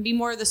friends where it can be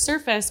more of the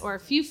surface, or a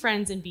few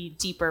friends and be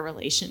deeper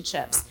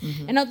relationships?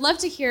 Mm-hmm. And I'd love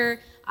to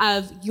hear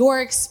of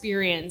your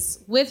experience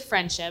with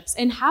friendships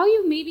and how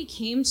you maybe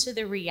came to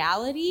the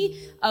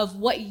reality of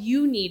what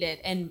you needed.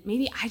 And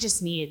maybe I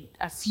just need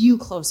a few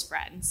close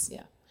friends.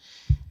 Yeah.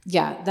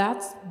 Yeah,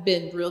 that's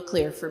been real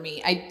clear for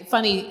me.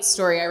 Funny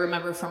story I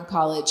remember from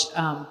college.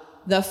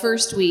 The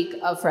first week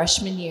of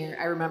freshman year,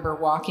 I remember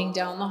walking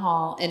down the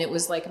hall, and it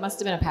was like, it must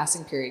have been a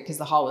passing period because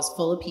the hall was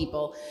full of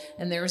people.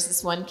 And there was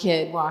this one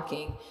kid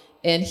walking,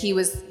 and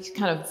he's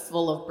kind of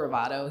full of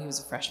bravado. He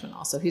was a freshman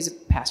also. He's a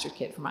pastor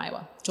kid from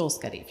Iowa, Joel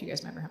Scuddy, if you guys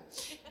remember him.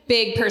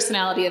 Big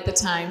personality at the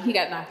time. He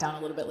got knocked down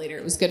a little bit later.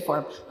 It was good for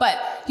him.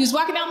 But he was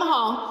walking down the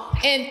hall,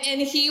 and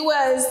he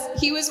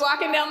was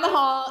walking down the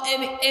hall,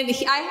 and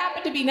I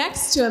happened to be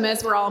next to him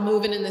as we're all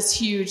moving in this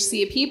huge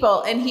sea of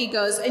people. And he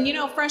goes, and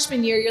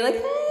freshman year, you're like,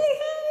 hey,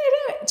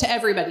 to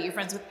everybody. You're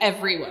friends with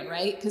everyone,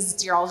 right?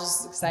 Because you're all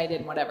just excited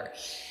and whatever.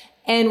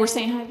 And we're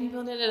saying hi to people,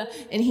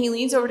 and he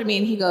leans over to me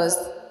and he goes,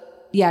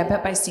 yeah, I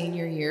bet by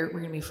senior year, we're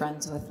going to be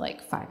friends with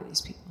like 5 of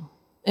these people.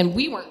 And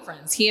we weren't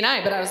friends, he and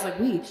I, but I was like,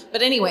 we.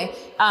 But anyway,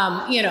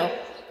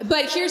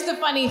 but here's the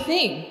funny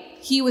thing.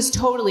 He was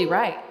totally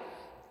right.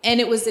 And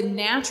it was a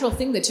natural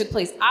thing that took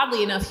place.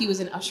 Oddly enough, he was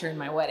an usher in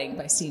my wedding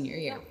by senior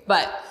year.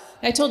 But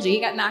I told you, he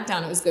got knocked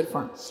down. It was good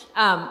for him.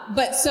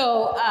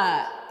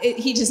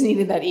 He just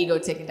needed that ego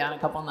taken down a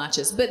couple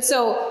notches. But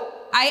so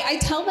I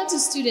tell that to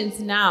students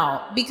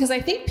now because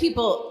I think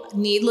people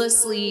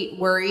needlessly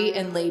worry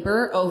and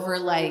labor over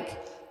like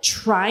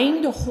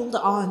trying to hold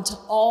on to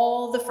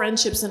all the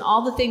friendships and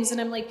all the things. And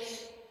I'm like,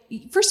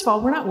 first of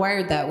all, we're not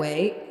wired that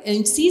way.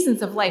 And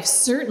seasons of life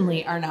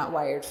certainly are not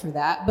wired for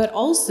that. But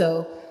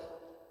also,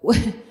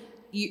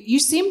 you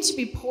seem to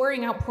be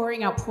pouring out.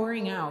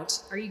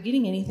 Are you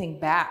getting anything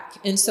back?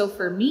 And so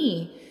for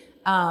me,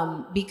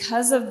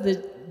 because of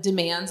the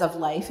demands of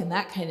life and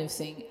that kind of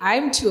thing,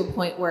 I'm to a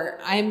point where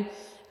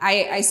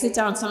I sit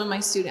down. Some of my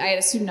students, I had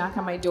a student knock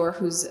on my door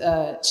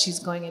she's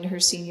going into her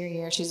senior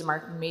year. She's a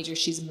marketing major.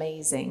 She's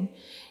amazing.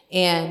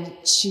 And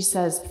she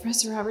says,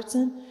 Professor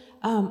Robertson,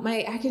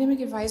 my academic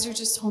advisor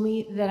just told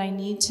me that I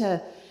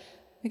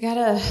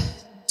gotta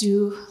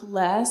do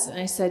less.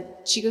 And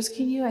she goes,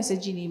 can you? I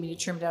said, do you need me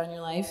to trim down your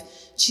life?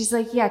 She's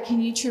like, yeah,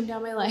 can you trim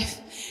down my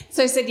life?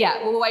 So I said,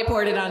 yeah, we'll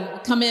whiteboard it on,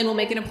 come in, we'll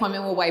make an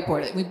appointment, we'll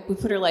whiteboard it. We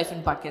put her life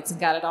in buckets and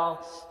got it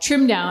all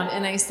trimmed down.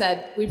 And I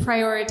said, we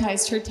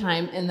prioritized her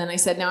time. And then I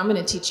said, now I'm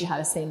going to teach you how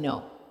to say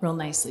no real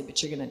nicely,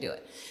 but you're going to do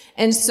it.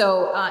 And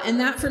so, and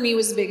that for me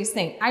was the biggest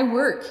thing. I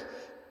work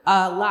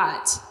a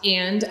lot,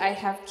 and I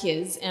have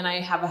kids, and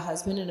I have a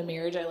husband and a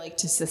marriage I like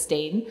to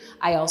sustain.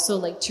 I also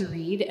like to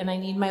read, and I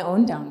need my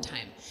own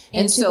downtime.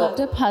 And so, love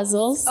to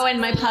puzzles. Oh, and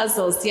my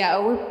puzzles. Yeah,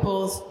 we're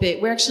both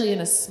big. We're actually in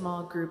a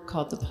small group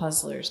called the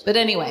Puzzlers. But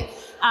anyway.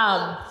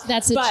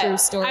 That's a true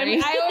story.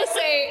 I always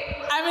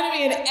say I'm going to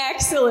be an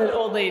excellent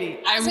old lady.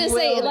 I was going to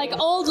say, like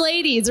old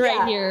ladies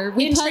right here.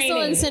 We puzzle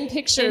training. And send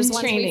pictures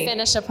once we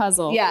finish a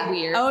puzzle. Yeah.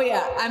 Weird. Oh,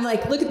 yeah. I'm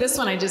like, look at this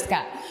one I just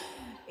got.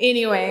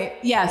 Anyway,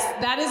 yes,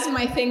 that is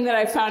my thing that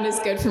I found is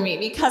good for me.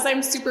 Because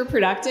I'm super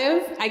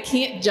productive, I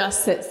can't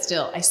just sit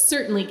still. I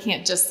certainly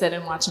can't just sit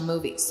and watch a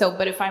movie.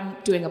 But if I'm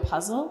doing a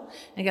puzzle,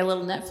 I got a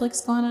little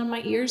Netflix going on in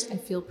my ears, I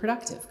feel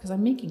productive because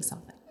I'm making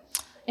something.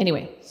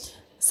 Anyway,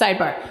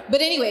 sidebar.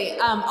 But anyway,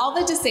 all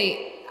that to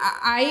say,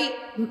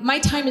 my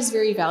time is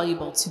very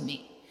valuable to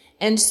me.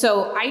 And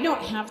so I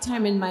don't have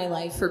time in my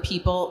life for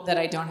people that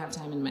I don't have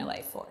time in my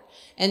life for.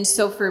 And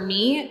so for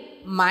me,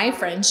 my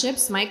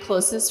friendships, my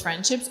closest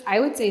friendships, I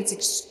would say it's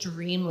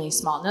extremely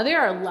small. Now, there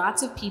are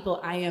lots of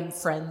people I am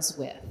friends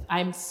with.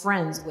 I'm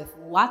friends with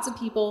lots of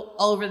people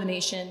all over the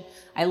nation.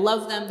 I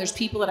love them. There's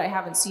people that I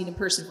haven't seen in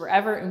person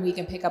forever, and we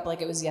can pick up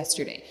like it was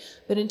yesterday.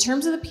 But in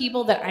terms of the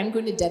people that I'm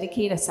going to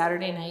dedicate a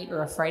Saturday night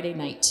or a Friday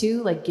night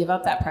to, like give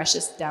up that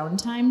precious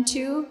downtime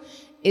to,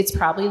 it's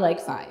probably like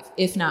 5,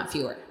 if not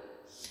fewer.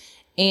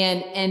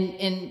 And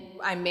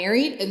I'm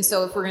married, and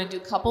so if we're going to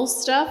do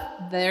couples stuff,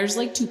 there's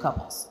like 2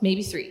 couples,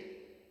 maybe 3,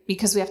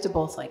 because we have to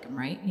both like them,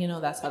 right?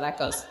 That's how that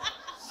goes.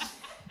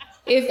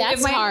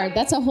 That's hard.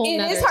 That's a whole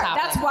nother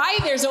topic. That's why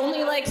there's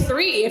only like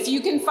 3. If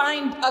you can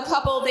find a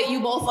couple that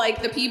you both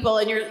like the people,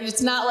 and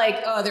it's not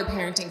like, oh, their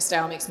parenting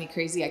style makes me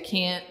crazy. I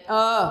can't.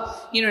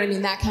 Oh, you know what I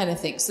mean? That kind of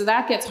thing. So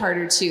that gets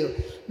harder too.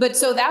 But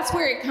so that's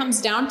where it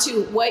comes down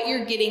to what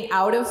you're getting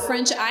out of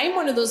friendship. I'm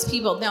one of those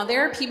people. Now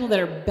there are people that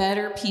are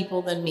better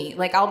people than me.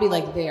 Like I'll be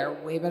like, they are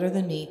way better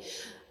than me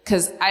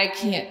because I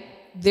can't.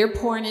 They're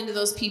pouring into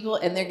those people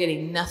and they're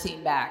getting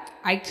nothing back.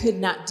 I could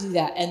not do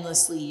that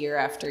endlessly year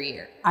after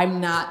year.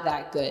 I'm not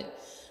that good.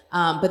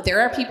 But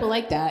there are people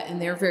like that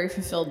and they're very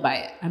fulfilled by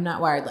it. I'm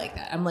not wired like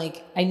that. I'm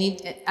like, I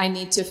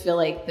need to feel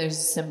like there's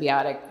a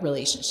symbiotic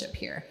relationship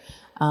here.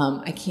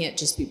 I can't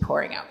just be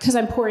pouring out because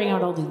I'm pouring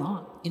out all day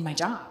long in my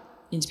job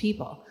into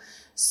people.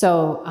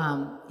 So,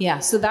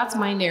 so that's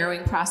my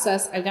narrowing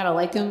process. I've got to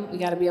like them. We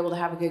got to be able to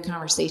have a good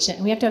conversation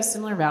and we have to have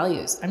similar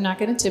values. I'm not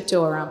going to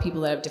tiptoe around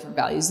people that have different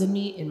values than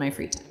me in my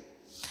free time.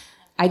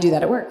 I do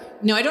that at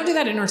work. No, I don't do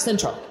that at North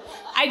Central.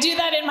 I do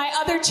that in my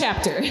other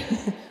chapter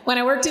when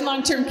I worked in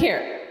long-term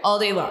care all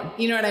day long.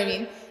 You know what I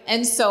mean?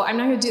 And so I'm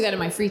not going to do that in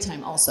my free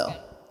time also.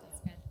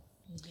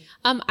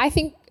 I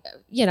think,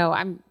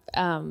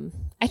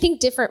 I think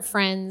different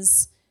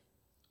friends,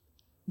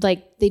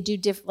 like they do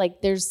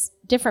there's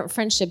different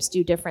friendships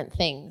do different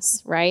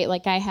things, right?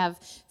 Like I have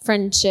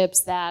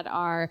friendships that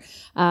are,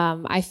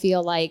 I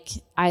feel like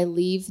I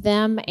leave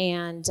them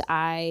and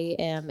I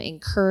am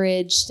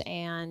encouraged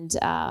and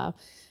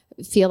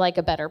feel like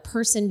a better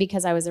person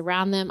because I was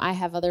around them. I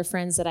have other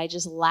friends that I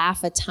just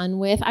laugh a ton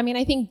with. I mean,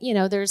 I think,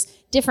 there's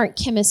different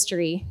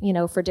chemistry,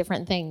 for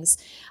different things.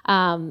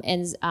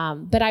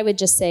 But I would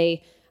just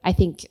say, I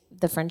think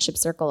the friendship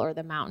circle or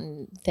the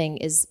mountain thing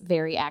is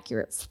very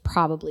accurate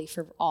probably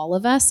for all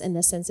of us in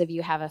the sense of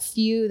you have a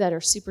few that are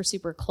super,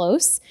 super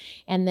close.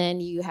 And then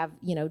you have,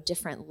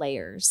 different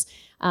layers.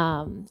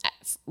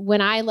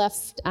 When I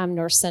left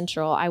North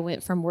Central, I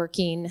went from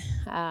working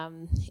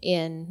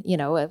in,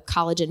 a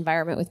college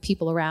environment with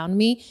people around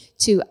me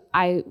to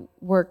I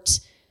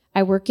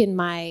work in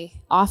my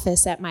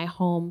office at my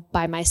home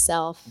by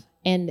myself.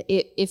 And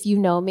if you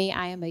know me,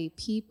 I am a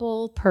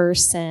people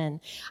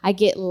person. I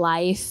get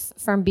life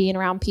from being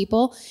around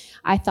people.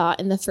 I thought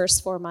in the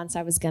first 4 months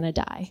I was going to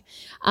die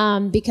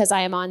because I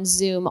am on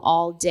Zoom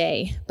all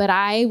day. But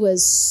I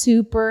was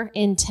super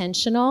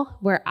intentional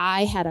where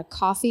I had a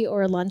coffee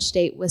or a lunch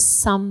date with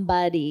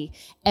somebody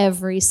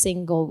every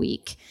single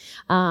week.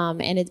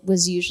 And it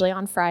was usually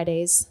on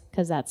Fridays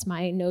because that's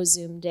my no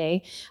Zoom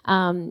day.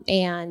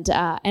 And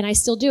I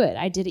still do it.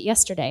 I did it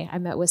yesterday. I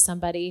met with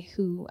somebody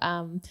who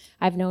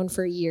I've known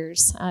for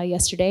years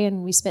yesterday,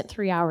 and we spent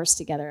 3 hours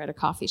together at a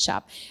coffee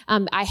shop.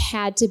 I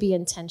had to be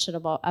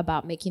intentional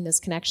about making those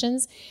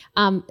connections.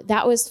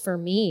 That was for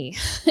me.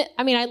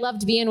 I mean, I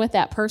loved being with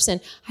that person.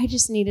 I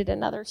just needed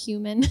another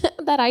human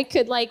that I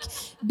could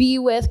be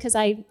with because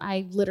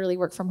I literally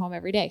work from home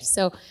every day.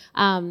 So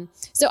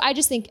I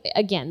just think,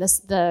 again,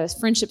 the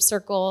friendship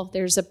circle,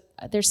 there's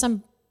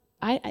some,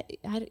 I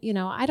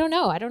don't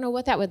know. I don't know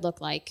what that would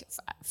look like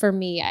for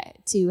me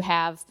to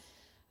have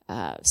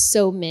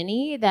so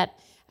many that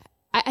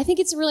I think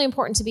it's really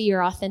important to be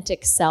your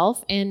authentic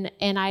self. And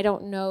I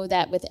don't know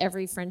that with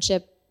every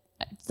friendship,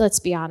 let's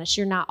be honest,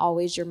 you're not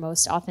always your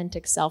most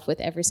authentic self with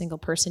every single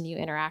person you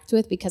interact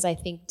with, because I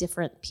think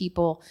different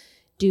people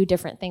do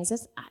different things.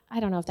 I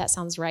don't know if that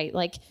sounds right.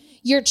 Like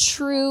your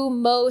true,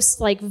 most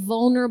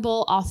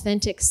vulnerable,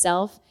 authentic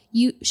self,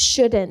 you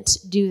shouldn't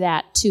do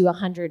that to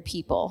 100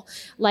 people.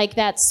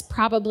 That's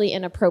probably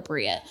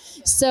inappropriate.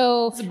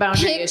 So it's a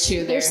boundary issue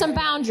there. There's some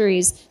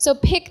boundaries. So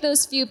pick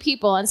those few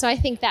people. And so I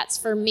think that's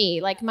for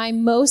me. My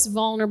most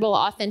vulnerable,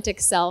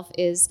 authentic self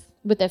is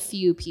with a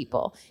few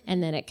people.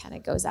 And then it kind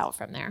of goes out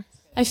from there.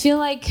 I feel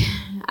like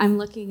I'm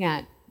looking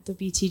at the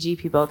BTG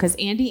people because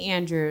Andy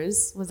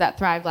Andrews was at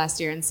Thrive last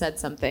year and said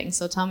something.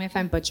 So tell me if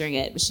I'm butchering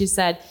it. But she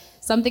said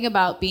something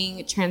about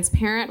being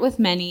transparent with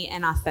many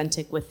and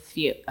authentic with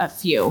a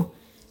few.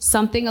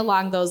 Something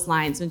along those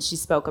lines when she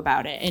spoke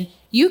about it. And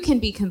you can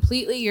be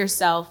completely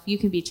yourself. You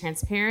can be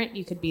transparent.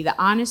 You could be the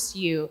honest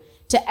you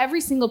to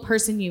every single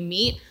person you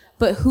meet.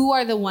 But who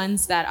are the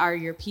ones that are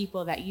your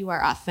people that you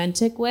are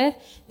authentic with,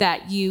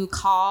 that you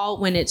call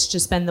when it's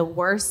just been the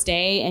worst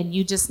day and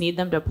you just need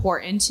them to pour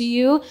into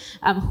you?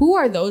 Who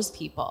are those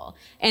people?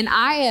 And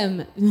I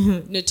am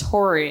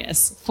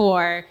notorious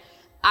for,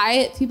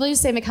 people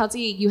used to say,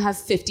 Mykelti, you have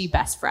 50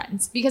 best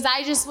friends, because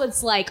I just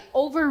was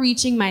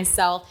overreaching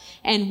myself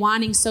and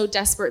wanting so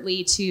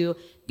desperately to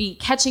be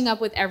catching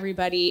up with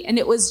everybody. And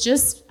it was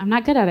just, I'm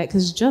not good at it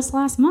because just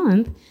last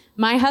month,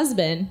 my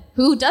husband,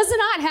 who does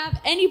not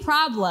have any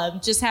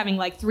problem just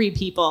having 3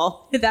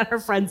 people that are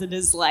friends in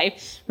his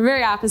life, we're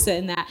very opposite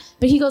in that.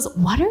 But he goes,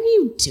 what are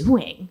you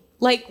doing?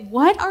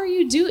 What are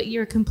you doing?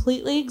 You're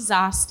completely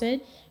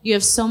exhausted. You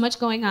have so much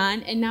going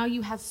on. And now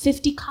you have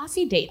 50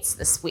 coffee dates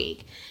this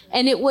week.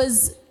 And it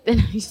was, and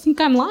I think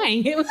I'm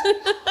lying.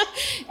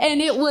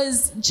 And it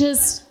was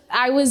just,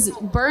 I was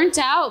burnt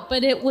out,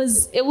 but it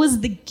was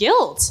the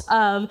guilt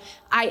of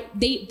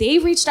they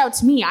reached out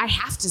to me. I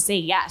have to say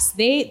yes.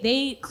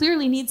 They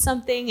clearly need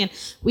something, and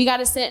we got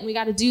to sit and we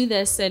got to do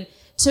this. And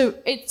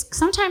it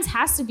sometimes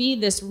has to be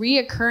this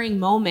reoccurring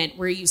moment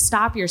where you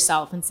stop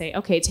yourself and say,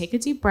 okay, take a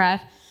deep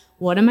breath.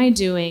 What am I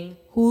doing?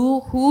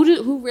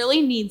 Who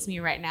really needs me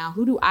right now?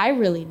 Who do I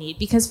really need?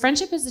 Because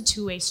friendship is a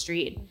two-way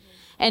street.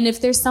 And if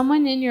there's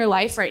someone in your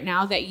life right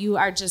now that you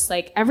are just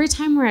every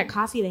time we're at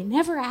coffee, they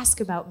never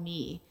ask about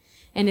me.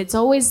 And it's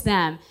always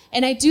them.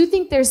 And I do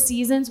think there's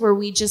seasons where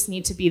we just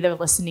need to be the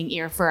listening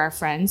ear for our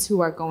friends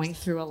who are going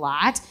through a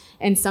lot.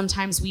 And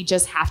sometimes we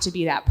just have to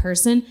be that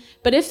person.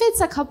 But if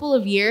it's a couple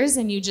of years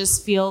and you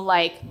just feel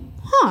what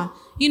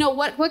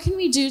can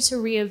we do to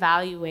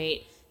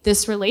reevaluate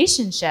this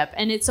relationship?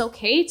 And it's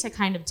okay to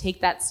kind of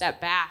take that step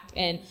back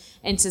and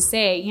to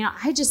say,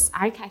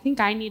 I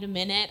think I need a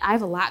minute. I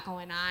have a lot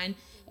going on.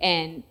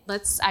 And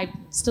I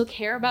still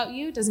care about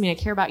you. Doesn't mean I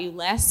care about you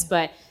less,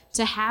 but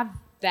to have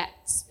that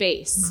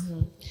space.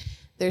 Mm-hmm.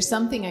 There's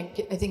something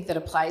I think that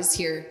applies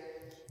here.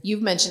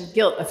 You've mentioned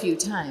guilt a few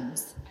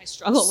times. I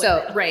struggle with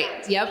it.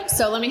 Right. Yep.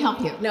 So let me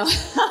help you.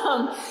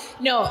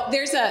 No,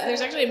 there's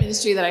actually a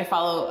ministry that I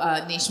follow,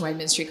 a nationwide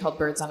ministry called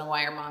Birds on a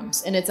Wire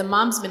Moms. And it's a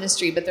mom's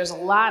ministry, but there's a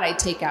lot I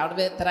take out of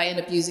it that I end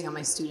up using on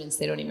my students.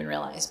 They don't even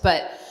realize.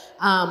 But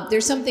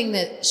There's something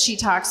that she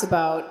talks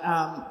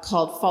about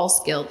called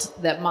false guilt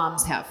that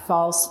moms have.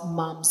 False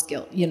mom's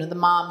guilt. You know, the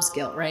mom's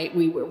guilt, right?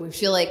 We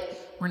feel like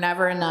we're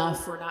never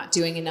enough. We're not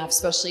doing enough,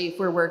 especially if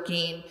we're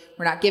working.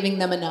 We're not giving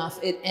them enough.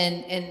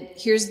 And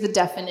here's the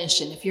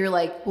definition. If you're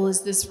like, well,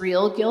 is this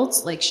real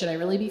guilt? Like, should I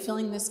really be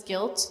feeling this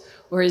guilt?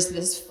 Or is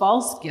this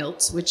false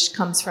guilt, which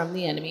comes from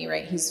the enemy,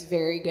 right? He's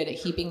very good at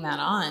heaping that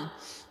on.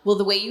 Well,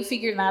 the way you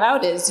figure that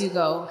out is you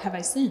go, have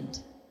I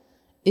sinned?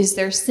 Is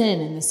there sin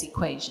in this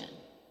equation?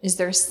 Is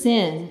there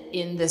sin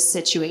in this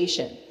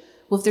situation?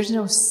 Well, if there's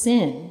no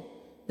sin,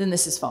 then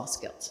this is false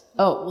guilt.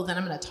 Oh, well, then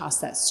I'm going to toss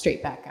that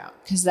straight back out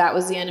because that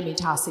was the enemy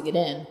tossing it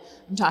in.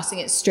 I'm tossing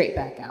it straight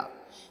back out.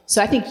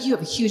 So I think you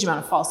have a huge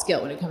amount of false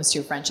guilt when it comes to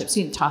your friendships.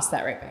 You can toss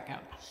that right back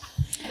out.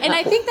 And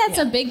I think that's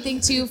a big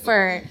thing too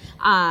for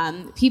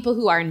people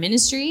who are in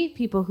ministry,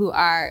 people who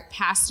are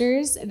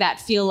pastors that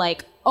feel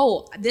like,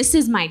 oh, this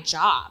is my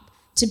job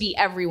to be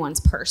everyone's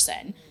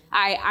person.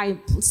 I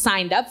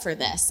signed up for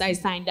this. I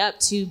signed up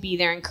to be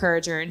their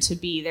encourager and to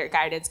be their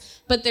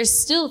guidance. But there's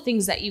still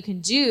things that you can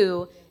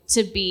do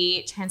to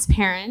be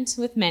transparent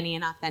with many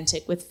and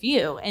authentic with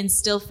few, and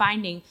still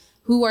finding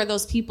who are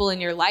those people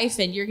in your life.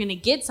 And you're going to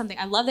get something.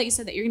 I love that you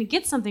said that you're going to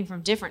get something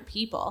from different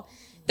people.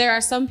 There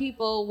are some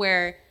people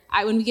where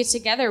when we get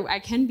together, I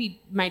can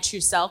be my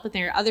true self, but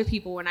there are other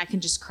people when I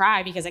can just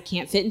cry because I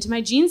can't fit into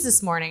my jeans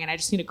this morning and I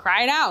just need to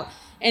cry it out.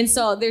 And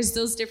so there's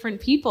those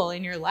different people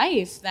in your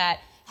life that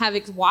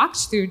have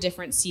walked through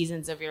different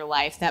seasons of your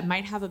life that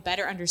might have a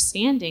better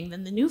understanding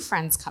than the new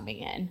friends coming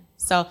in.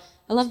 So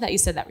I love that you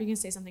said that. Were you going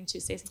to say something too,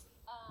 Stacy?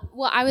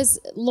 Well,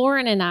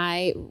 Lauren and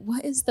I,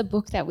 what is the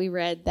book that we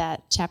read,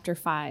 that chapter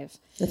 5?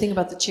 The thing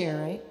about the chair,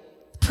 right?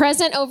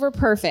 Present Over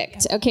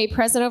Perfect. Okay,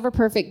 Present Over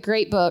Perfect.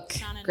 Great book.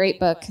 Great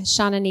book.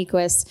 Shauna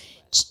Niequist.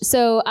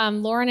 So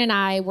Lauren and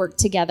I worked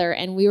together,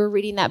 and we were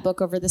reading that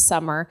book over the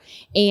summer.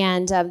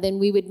 And then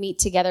we would meet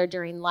together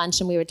during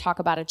lunch, and we would talk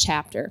about a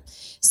chapter.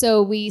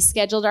 So we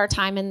scheduled our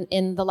time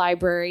in the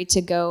library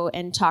to go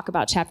and talk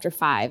about chapter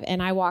 5.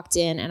 And I walked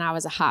in, and I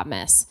was a hot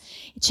mess.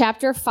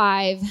 Chapter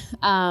 5...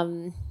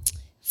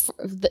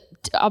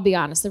 I'll be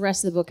honest, the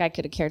rest of the book I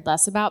could have cared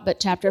less about, but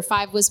chapter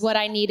 5 was what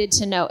I needed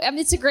to know. I mean,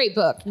 it's a great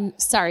book.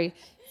 Sorry,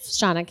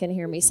 Shauna can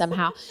hear me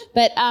somehow,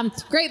 but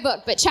great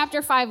book. But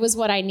chapter 5 was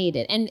what I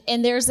needed.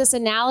 And there's this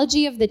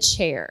analogy of the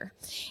chair.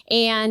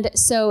 And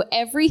so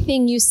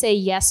everything you say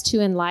yes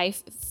to in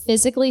life,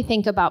 physically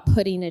think about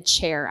putting a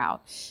chair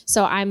out.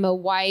 So I'm a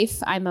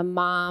wife, I'm a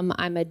mom,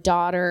 I'm a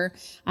daughter,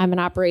 I'm an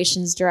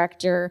operations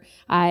director,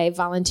 I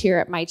volunteer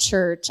at my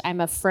church, I'm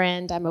a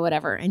friend, I'm a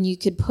whatever. And you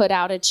could put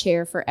out a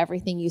chair for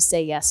everything you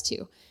say yes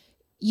to.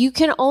 You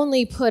can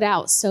only put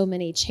out so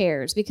many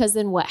chairs, because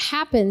then what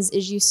happens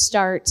is you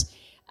start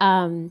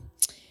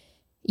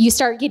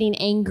getting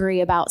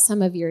angry about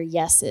some of your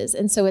yeses.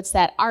 And so it's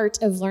that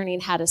art of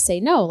learning how to say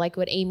no, like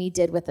what Aimee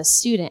did with a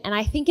student. And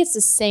I think it's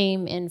the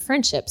same in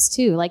friendships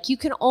too. Like, you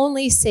can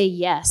only say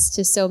yes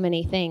to so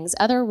many things.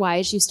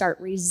 Otherwise, you start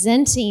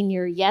resenting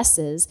your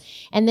yeses.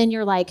 And then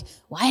you're like,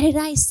 why did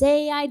I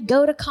say I'd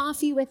go to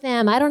coffee with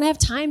them? I don't have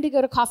time to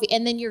go to coffee.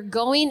 And then you're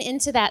going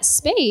into that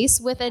space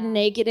with a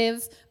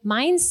negative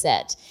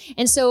mindset.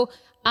 And so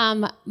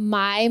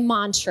my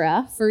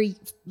mantra for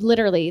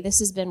literally, this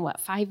has been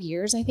 5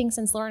 years, I think,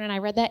 since Lauren and I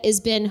read that, has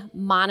been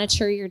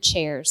monitor your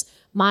chairs.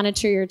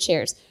 Monitor your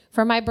chairs.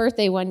 For my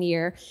birthday one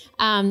year,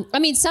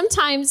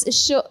 sometimes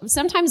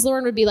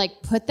Lauren would be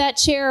like, put that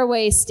chair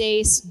away,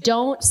 Stace.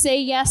 Don't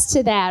say yes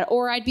to that.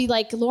 Or I'd be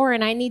like,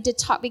 Lauren, I need to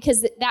talk,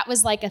 because that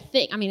was like a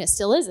thing. I mean, it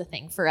still is a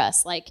thing for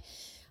us. Like,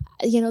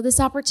 this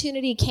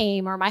opportunity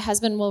came, or my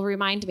husband will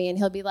remind me and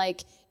he'll be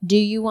like, do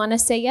you want to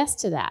say yes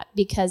to that?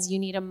 Because you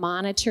need to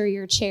monitor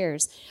your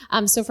chairs.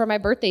 So for my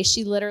birthday,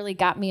 she literally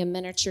got me a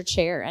miniature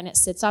chair, and it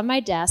sits on my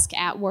desk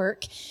at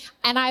work.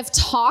 And I've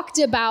talked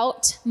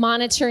about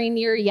monitoring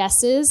your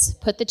yeses,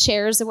 put the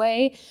chairs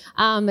away,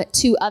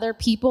 to other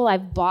people.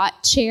 I've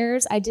bought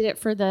chairs. I did it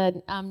for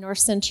the North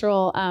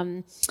Central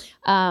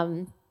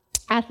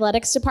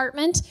athletics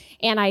department,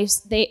 and I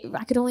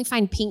could only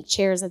find pink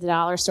chairs at the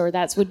dollar store.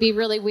 That would be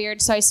really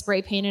weird. So I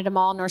spray painted them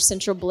all North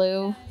Central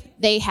blue.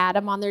 They had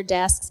them on their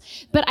desks.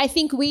 But I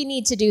think we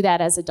need to do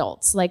that as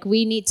adults. Like,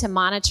 we need to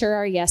monitor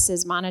our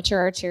yeses, monitor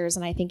our chairs.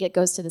 And I think it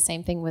goes to the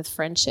same thing with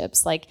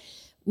friendships. Like,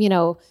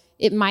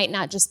 it might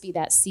not just be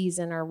that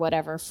season or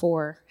whatever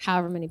for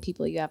however many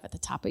people you have at the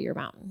top of your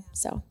mountain.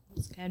 So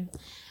that's good.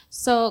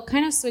 So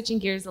kind of switching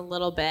gears a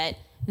little bit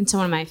into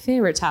one of my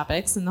favorite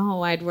topics in the whole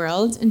wide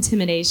world,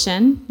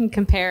 intimidation and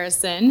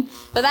comparison.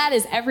 But that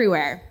is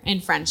everywhere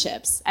in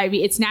friendships. I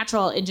mean, it's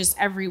natural and just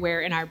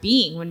everywhere in our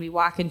being. When we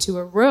walk into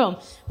a room,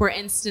 we're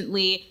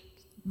instantly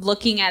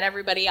looking at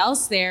everybody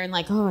else there and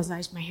like, oh,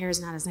 my hair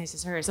is not as nice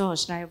as hers. Oh,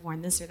 should I have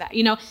worn this or that?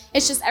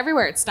 It's just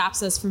everywhere. It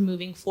stops us from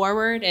moving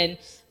forward and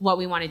what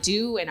we want to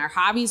do in our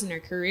hobbies and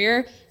our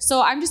career.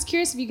 So I'm just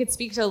curious if you could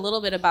speak to a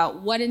little bit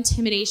about what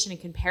intimidation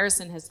and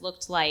comparison has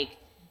looked like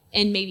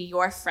in maybe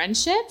your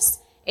friendships.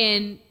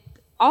 And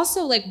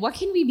also, like, what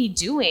can we be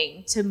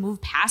doing to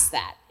move past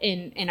that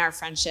in our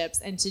friendships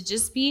and to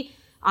just be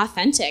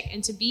authentic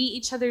and to be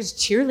each other's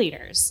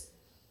cheerleaders.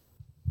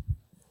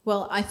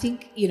 Well, I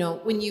think,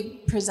 when you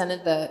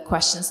presented the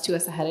questions to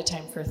us ahead of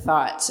time for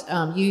thought,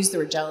 you used the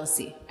word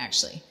jealousy,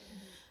 actually.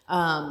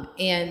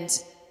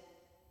 And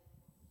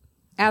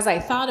as I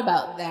thought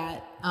about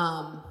that,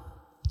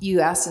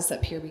 you asked us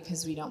up here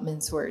because we don't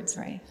mince words,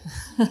 right?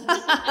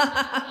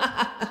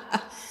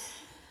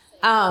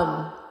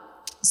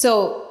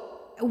 So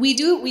we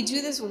do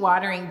this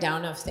watering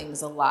down of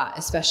things a lot,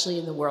 especially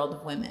in the world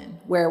of women,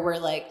 where we're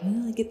like,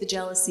 I get the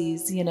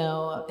jealousies,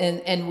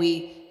 and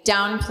we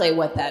downplay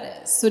what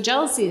that is. So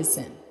jealousy is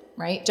sin,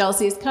 right?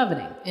 Jealousy is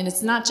coveting. And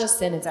it's not just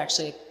sin, it's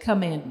actually a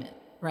commandment,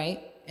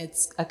 right?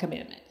 It's a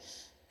commandment.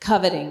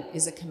 Coveting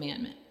is a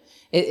commandment.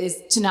 It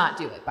is to not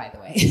do it, by the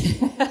way.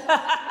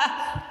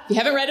 If you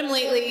haven't read them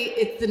lately,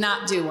 it's the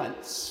not do one.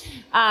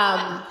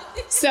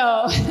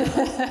 So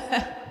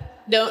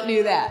don't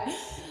do that.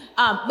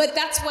 But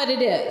that's what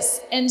it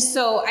is. And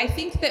so I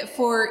think that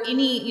for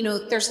any,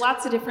 there's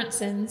lots of different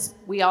sins.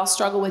 We all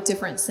struggle with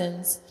different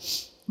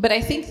sins. But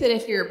I think that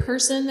if you're a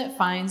person that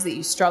finds that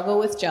you struggle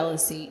with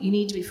jealousy, you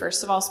need to be,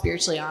 first of all,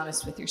 spiritually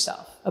honest with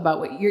yourself about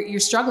what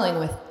you're struggling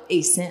with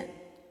a sin,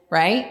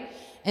 right?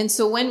 And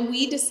so when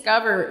we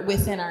discover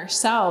within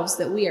ourselves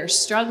that we are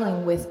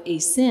struggling with a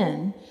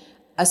sin,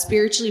 a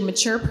spiritually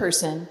mature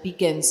person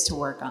begins to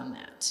work on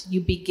that.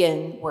 You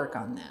begin work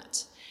on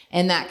that.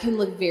 And that can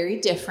look very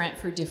different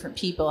for different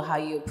people, how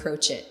you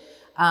approach it.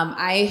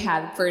 I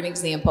had, for an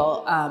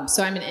example,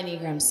 so I'm an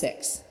Enneagram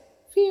 6.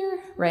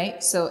 Fear,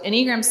 right? So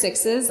Enneagram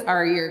 6s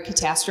are your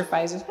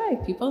catastrophizers. Hi,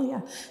 people,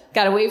 yeah.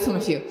 Got away from a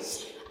few.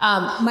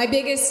 My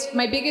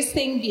biggest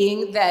thing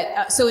being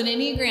that, so an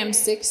Enneagram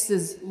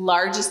 6's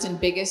largest and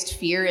biggest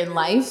fear in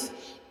life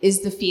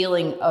is the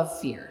feeling of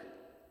fear.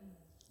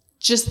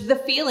 Just the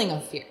feeling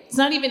of fear. It's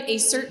not even a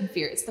certain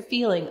fear. It's the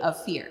feeling of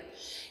fear.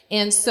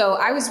 And so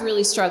I was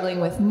really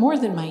struggling with more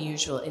than my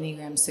usual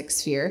Enneagram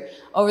 6 fear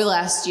over the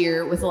last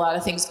year with a lot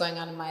of things going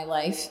on in my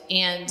life.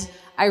 And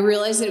I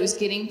realized that it was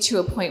getting to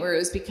a point where it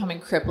was becoming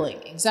crippling.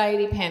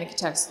 Anxiety, panic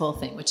attacks, the whole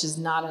thing, which is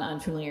not an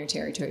unfamiliar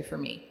territory for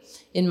me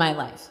in my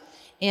life.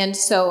 And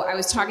so I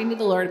was talking to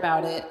the Lord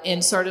about it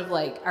and sort of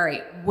like, all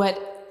right,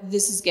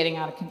 this is getting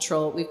out of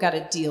control. We've got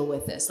to deal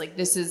with this. Like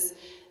this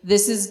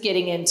is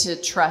getting into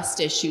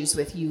trust issues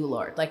with you,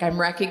 Lord. Like I'm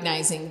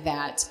recognizing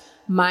that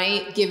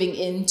my giving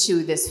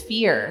into this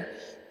fear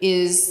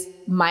is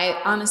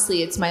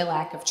honestly, it's my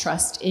lack of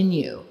trust in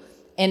you.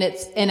 And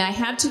I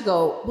had to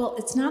go, well,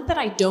 it's not that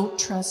I don't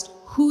trust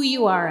who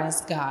you are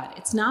as God.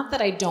 It's not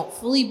that I don't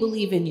fully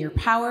believe in your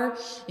power,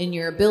 in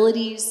your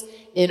abilities,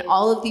 in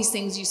all of these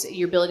things you say,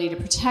 your ability to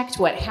protect,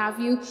 what have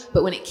you.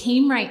 But when it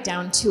came right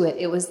down to it,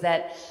 it was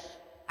that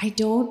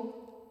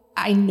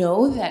I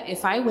know that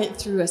if I went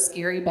through a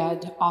scary,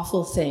 bad,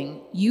 awful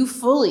thing, you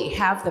fully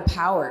have the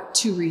power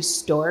to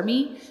restore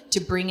me, to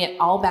bring it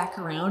all back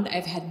around.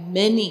 I've had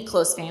many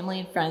close family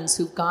and friends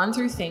who've gone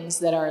through things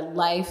that are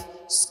life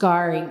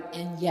scarring,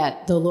 and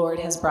yet the Lord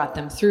has brought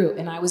them through.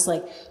 And I was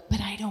like,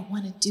 but I don't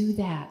want to do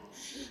that.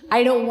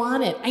 I don't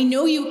want it. I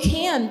know you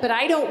can, but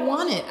I don't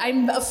want it.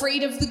 I'm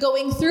afraid of the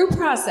going through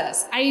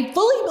process. I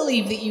fully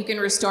believe that you can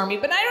restore me,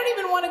 but I don't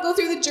even want to go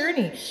through the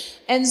journey.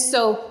 And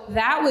so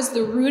that was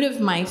the root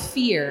of my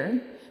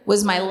fear,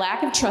 was my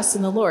lack of trust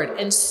in the Lord.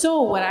 And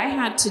so what I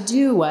had to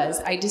do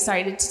was I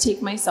decided to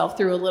take myself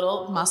through a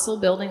little muscle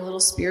building, a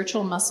little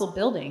spiritual muscle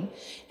building.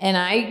 And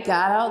I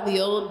got out the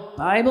old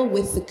Bible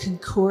with the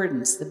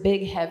concordance, the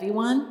big heavy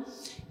one,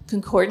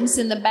 concordance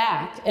in the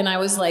back. And I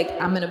was like,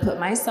 I'm going to put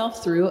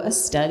myself through a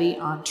study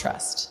on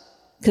trust,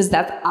 because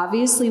that's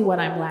obviously what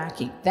I'm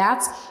lacking.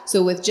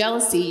 So with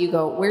jealousy, you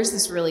go, where's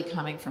this really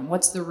coming from?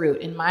 What's the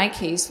root? In my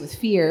case, with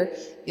fear,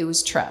 it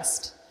was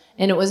trust.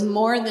 And it was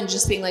more than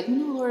just being like,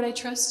 no, Lord, I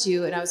trust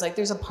you. And I was like,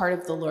 there's a part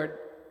of the Lord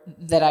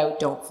that I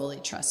don't fully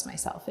trust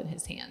myself in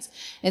his hands.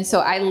 And so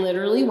I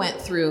literally went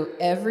through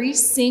every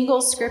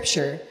single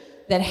scripture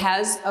that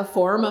has a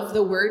form of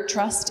the word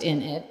trust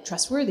in it,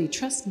 trustworthy,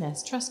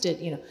 trustness, trusted,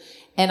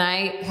 And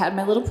I had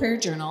my little prayer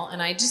journal,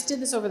 and I just did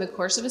this over the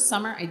course of a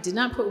summer. I did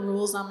not put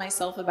rules on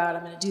myself about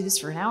I'm going to do this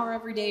for an hour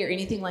every day or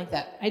anything like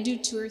that. I do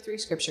 2 or 3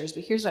 scriptures,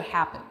 but here's what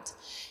happened.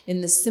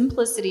 In the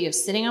simplicity of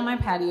sitting on my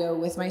patio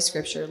with my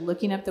scripture,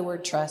 looking up the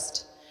word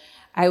trust,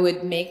 I'd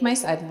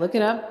look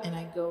it up, and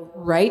I'd go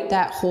write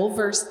that whole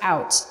verse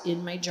out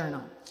in my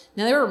journal.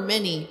 Now, there were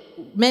many,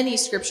 many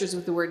scriptures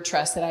with the word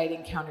trust that I had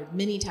encountered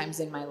many times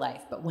in my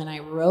life. But when I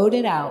wrote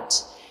it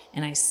out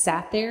and I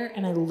sat there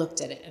and I looked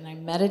at it and I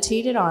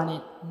meditated on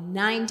it,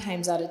 9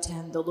 times out of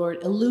 10, the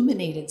Lord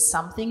illuminated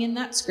something in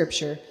that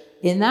scripture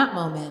in that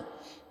moment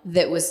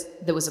that was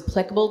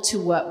applicable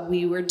to what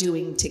we were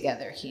doing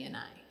together, he and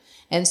I.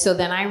 And so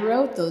then I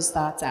wrote those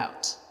thoughts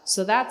out.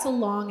 So that's a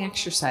long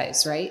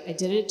exercise, right? I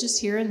did it just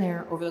here and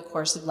there over the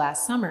course of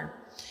last summer.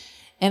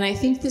 And I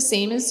think the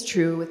same is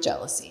true with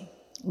jealousy.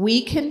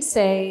 We can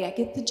say, I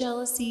get the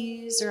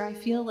jealousies, or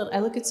I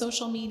look at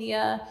social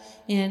media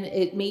and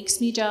it makes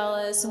me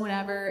jealous and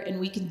whatever, and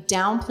we can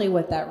downplay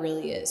what that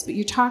really is. But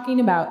you're talking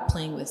about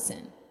playing with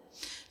sin.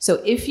 So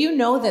if you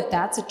know that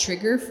that's a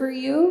trigger for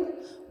you,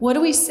 What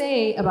do we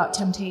say about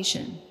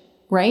temptation,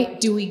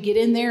 right? Do we get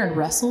in there and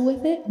wrestle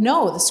with it?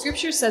 No, the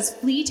scripture says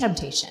flee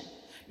temptation.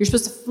 You're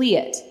supposed to flee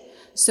it.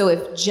 So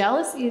if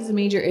jealousy is a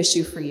major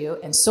issue for you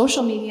and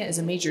social media is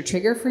a major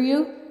trigger for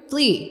you,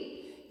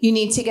 flee. You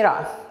need to get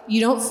off.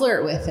 You don't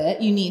flirt with it.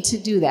 You need to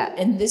do that.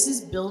 And this is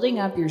building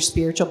up your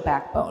spiritual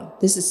backbone.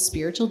 This is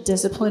spiritual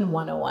discipline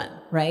 101,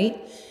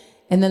 right?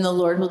 And then the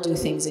Lord will do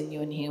things in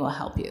you and he will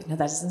help you. Now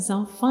that doesn't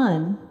sound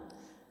fun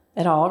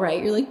at all,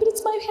 right? You're like, but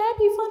it's my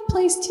happy, fun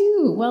place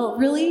too. Well,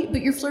 really?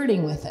 But you're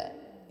flirting with it,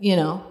 you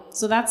know?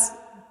 So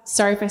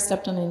sorry if I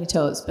stepped on any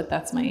toes, but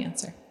that's my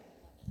answer.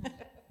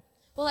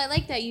 Well, I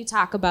like that you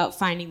talk about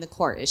finding the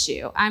core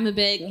issue. I'm a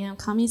big,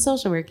 call me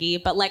social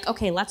worky, but like,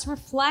 okay, let's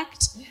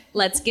reflect.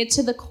 Let's get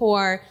to the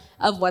core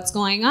of what's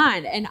going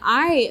on. And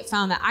I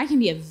found that I can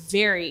be a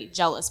very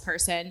jealous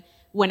person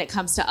when it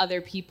comes to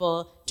other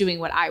people doing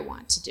what I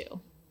want to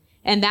do.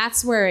 And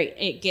that's where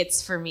it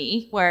gets for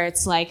me, where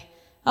it's like,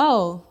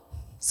 oh,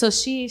 so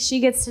she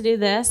gets to do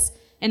this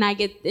and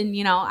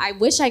I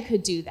wish I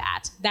could do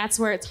that. That's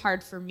where it's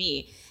hard for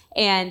me.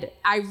 And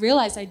I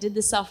realized I did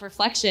the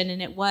self-reflection,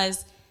 and it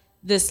was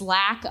this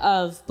lack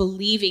of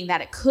believing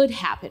that it could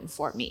happen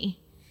for me,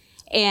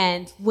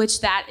 and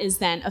which that is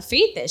then a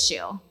faith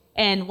issue.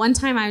 And one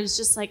time I was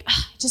just like,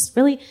 I just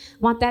really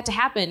want that to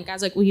happen.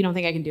 God's like, well, you don't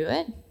think I can do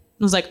it? I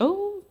was like,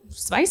 oh,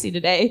 spicy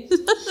today.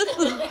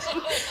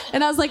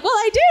 And I was like, well,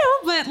 I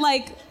do, but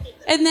like,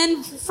 and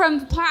then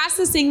from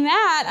processing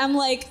that, I'm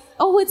like,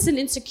 oh, it's an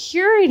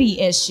insecurity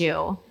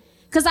issue.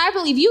 Because I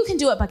believe you can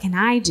do it, but can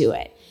I do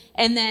it?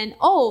 And then,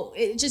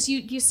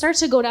 you start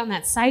to go down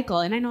that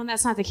cycle. And I know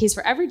that's not the case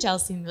for every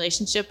jealousy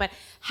relationship, but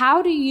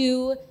how do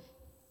you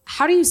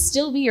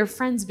still be your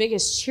friend's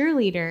biggest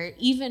cheerleader,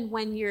 even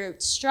when you're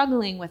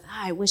struggling with,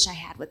 I wish I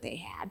had what they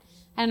had?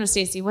 I don't know,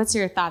 Stacy, what's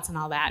your thoughts on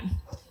all that?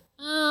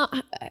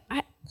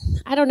 I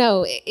don't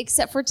know,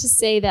 except for to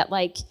say that,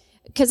 like,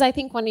 because I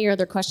think one of your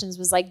other questions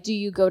was like, do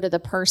you go to the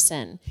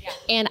person? Yeah.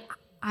 And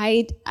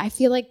I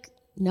feel like,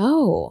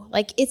 no,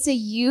 like it's a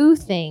you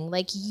thing.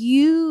 Like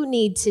you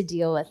need to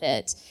deal with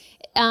it.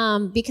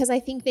 Because I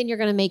think then you're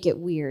going to make it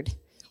weird,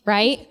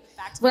 right?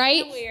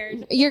 Right?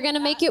 Weird. You're going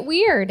to make it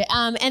weird.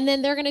 And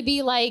then they're going to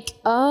be like,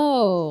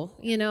 oh,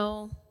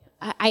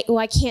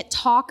 I can't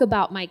talk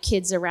about my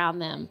kids around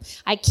them.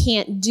 I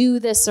can't do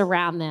this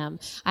around them.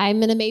 I'm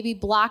going to maybe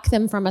block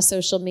them from a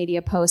social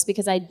media post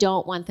because I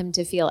don't want them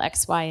to feel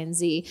X, Y, and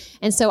Z.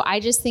 And so I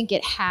just think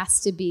it has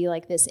to be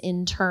like this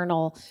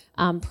internal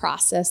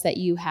process that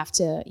you have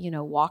to,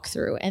 walk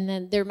through. And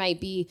then there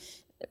might be,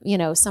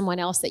 someone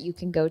else that you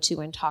can go to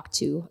and talk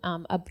to,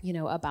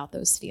 about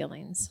those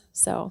feelings.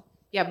 So.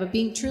 Yeah, but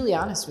being truly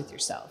honest with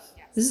yourself.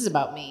 Yes. This is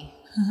about me.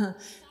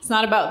 It's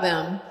not about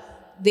them.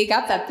 They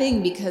got that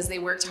thing because they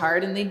worked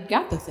hard and they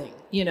got the thing,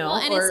 Well,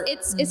 and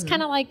it's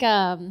kind of like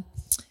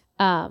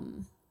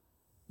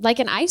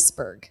an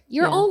iceberg.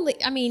 You're only,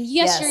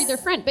 yes, you're their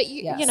friend, but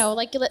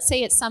like let's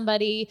say it's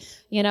somebody,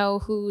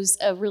 who's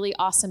a really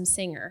awesome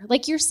singer.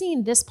 Like you're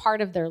seeing this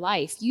part of their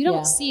life. You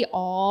don't see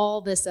all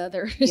this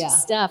other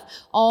stuff,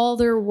 all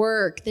their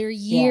work, their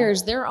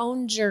years, their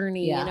own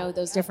journey,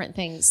 those different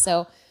things.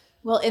 So.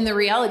 Well, and the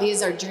reality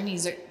is our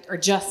journeys are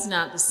just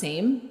not the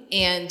same.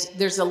 And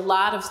there's a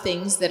lot of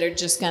things that are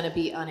just going to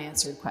be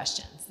unanswered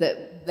questions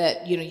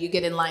that you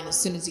get in line as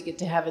soon as you get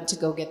to heaven to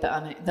go get the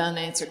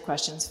unanswered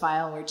questions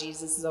file where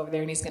Jesus is over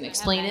there and he's going to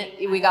explain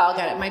it. We all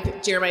got it. My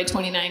Jeremiah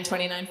 29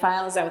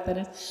 file. Is that what that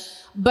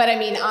is? But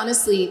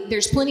honestly,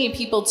 there's plenty of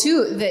people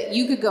too that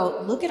you could go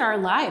look at our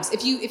lives.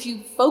 If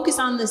you focus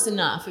on this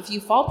enough, if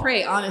you fall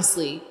prey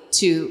honestly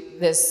to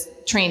this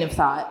train of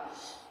thought,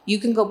 you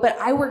can go, but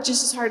I worked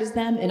just as hard as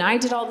them and I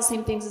did all the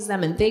same things as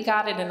them and they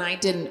got it and I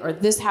didn't, or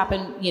this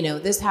happened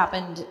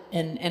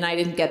and I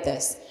didn't get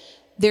this.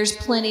 There's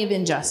plenty of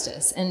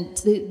injustice. And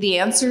the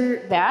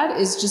answer that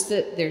is just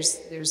that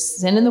there's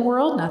sin in the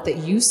world, not that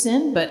you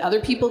sin, but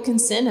other people can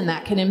sin and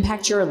that can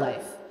impact your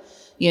life,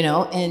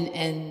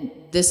 and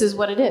this is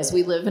what it is.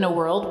 We live in a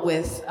world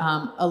with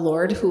a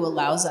Lord who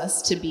allows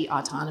us to be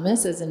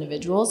autonomous as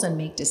individuals and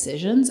make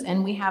decisions.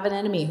 And we have an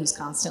enemy who's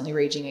constantly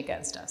raging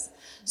against us.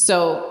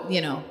 So,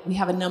 we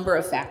have a number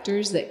of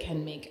factors that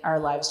can make our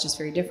lives just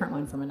very different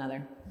one from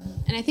another.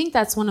 And I think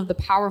that's one of the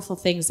powerful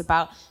things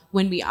about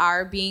when we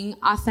are being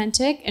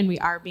authentic and we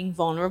are being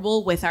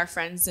vulnerable with our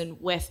friends and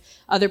with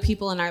other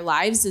people in our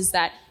lives is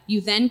that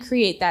you then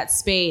create that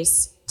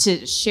space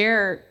to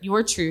share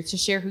your truth, to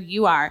share who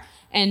you are,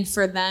 and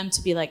for them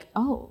to be like,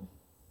 oh,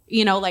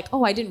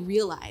 I didn't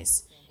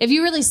realize. If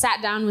you really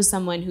sat down with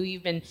someone who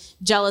you've been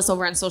jealous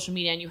over on social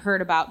media and you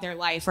heard about their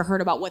life or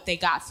heard about what they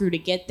got through to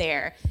get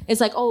there,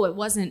 it's like, oh, it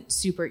wasn't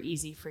super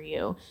easy for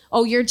you.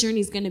 Oh, your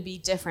journey's going to be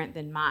different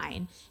than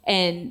mine.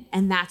 And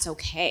that's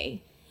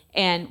okay.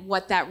 And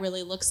what that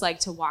really looks like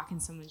to walk in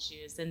someone's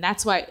shoes. And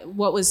that's what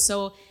was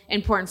so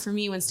important for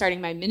me when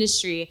starting my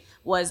ministry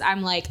was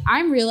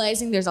I'm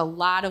realizing there's a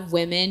lot of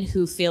women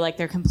who feel like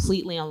they're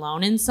completely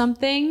alone in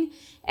something.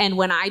 And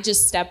when I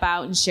just step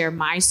out and share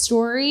my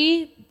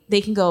story, they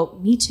can go,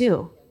 me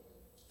too.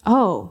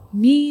 oh,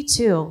 me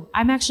too.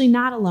 I'm actually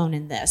not alone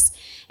in this.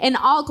 And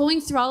all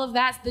going through all of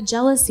that, the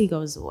jealousy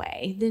goes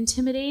away. The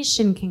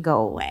intimidation can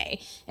go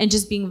away. And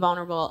just being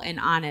vulnerable and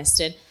honest.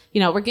 And,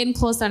 we're getting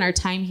close on our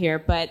time here,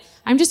 but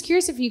I'm just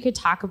curious if you could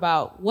talk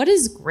about, what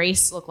does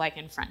grace look like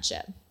in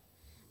friendship?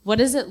 What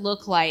does it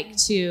look like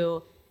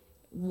to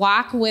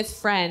walk with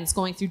friends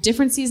going through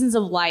different seasons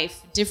of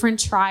life, different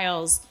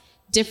trials,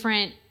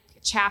 different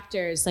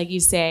chapters, like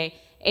you say,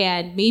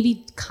 and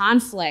maybe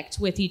conflict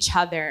with each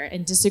other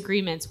and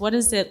disagreements? What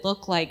does it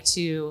look like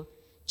to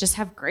just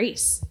have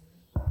grace?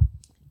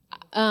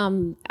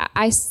 One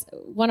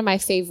of my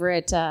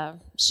favorite,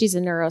 she's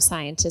a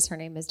neuroscientist. Her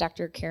name is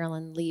Dr.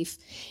 Carolyn Leaf.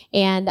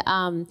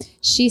 And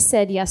she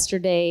said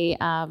yesterday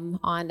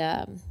on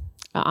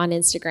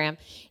Instagram,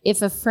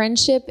 if a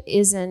friendship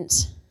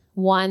isn't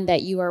one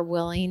that you are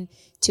willing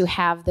to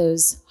have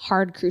those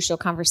hard, crucial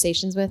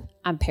conversations with,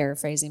 I'm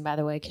paraphrasing, by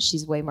the way, because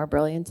she's way more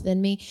brilliant than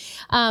me,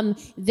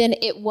 then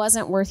it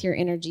wasn't worth your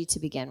energy to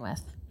begin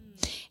with.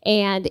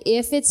 And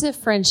if it's a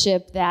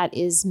friendship that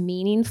is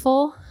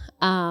meaningful,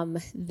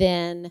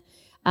 then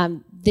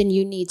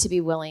you need to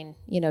be willing,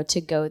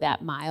 to go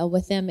that mile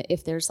with them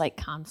if there's like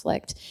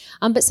conflict.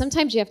 But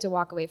sometimes you have to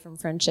walk away from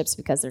friendships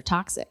because they're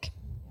toxic,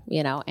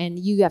 and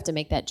you have to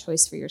make that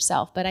choice for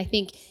yourself. But I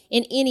think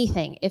in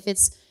anything, if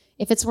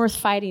it's worth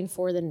fighting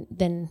for,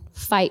 then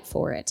fight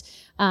for it.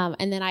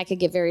 And then I could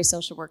get very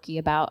social worky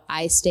about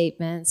I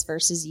statements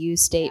versus you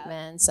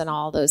statements and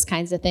all those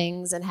kinds of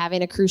things, and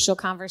having a crucial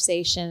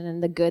conversation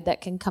and the good that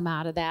can come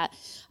out of that.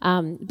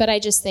 But I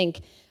just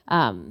think,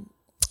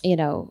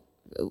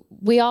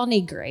 we all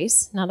need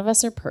grace. None of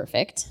us are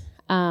perfect.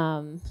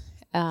 And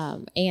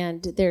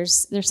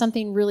there's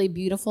something really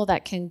beautiful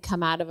that can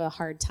come out of a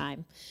hard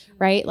time,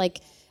 right?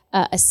 Like,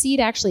 a seed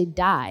actually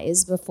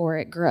dies before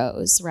it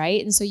grows,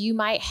 right? And so you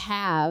might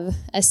have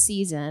a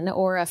season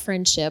or a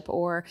friendship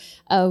or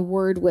a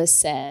word was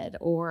said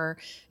or,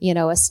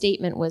 a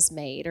statement was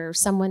made or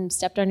someone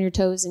stepped on your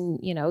toes and,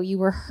 you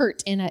were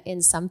hurt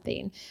in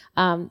something.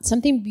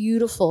 Something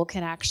beautiful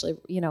can actually,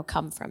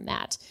 come from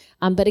that.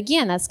 But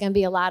again, that's going to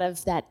be a lot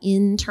of that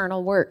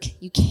internal work.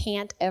 You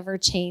can't ever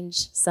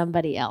change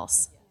somebody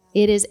else.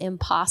 It is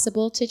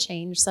impossible to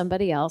change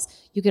somebody else.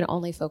 You can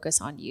only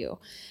focus on you.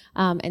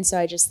 And so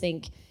I just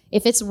think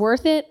if it's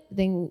worth it,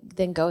 then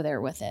go there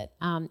with it.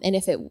 And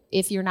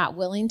if you're not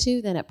willing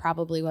to, then it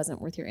probably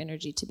wasn't worth your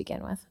energy to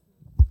begin with.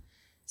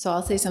 So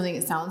I'll say something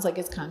that sounds like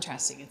it's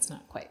contrasting. It's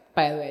not quite.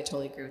 By the way, I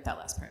totally agree with that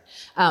last part.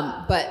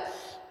 But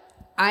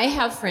I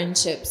have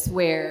friendships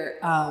where,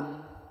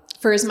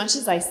 for as much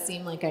as I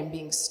seem like I'm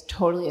being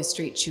totally a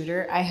straight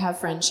shooter, I have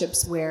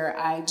friendships where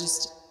I'm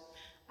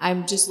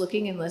just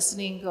looking and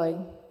listening,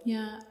 going,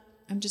 yeah,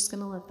 I'm just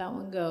going to let that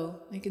one go.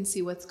 I can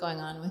see what's going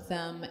on with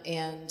them.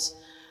 And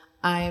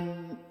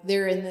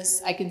they're in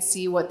this, I can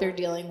see what they're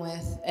dealing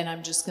with, and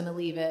I'm just going to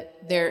leave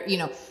it.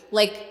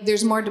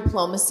 There's more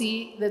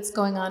diplomacy that's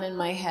going on in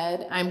my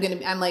head. I'm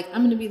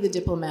going to be the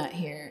diplomat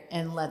here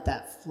and let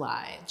that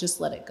fly. Just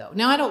let it go.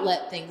 Now, I don't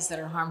let things that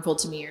are harmful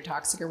to me or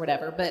toxic or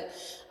whatever, but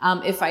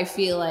if I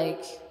feel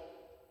like,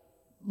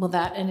 well,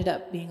 that ended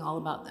up being all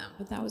about them,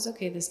 but that was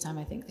okay this time.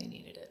 I think they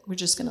needed it. We're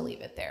just going to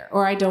leave it there.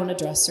 Or I don't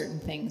address certain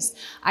things.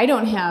 I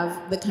don't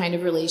have the kind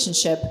of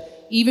relationship,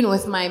 even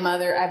with my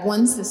mother. I have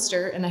one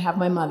sister and I have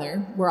my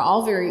mother.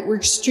 We're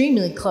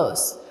extremely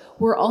close.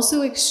 We're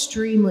also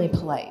extremely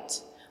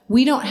polite.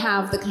 We don't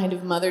have the kind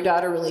of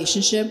mother-daughter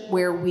relationship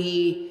where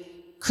we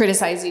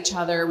criticize each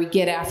other, we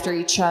get after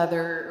each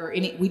other,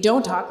 we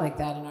don't talk like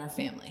that in our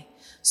family.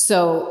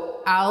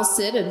 So I'll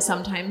sit and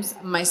sometimes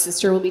my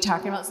sister will be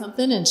talking about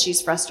something and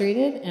she's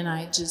frustrated and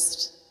I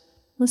just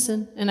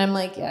listen. And I'm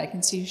like, yeah, I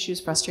can see she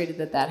was frustrated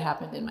that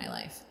happened in my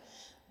life.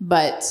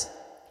 But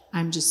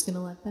I'm just going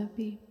to let that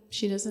be.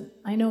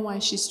 I know why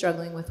she's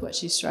struggling with what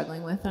she's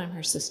struggling with. I'm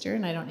her sister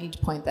and I don't need to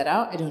point that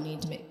out. I don't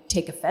need to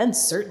take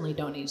offense. Certainly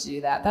don't need to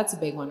do that. That's a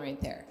big one right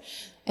there.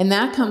 And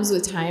that comes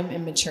with time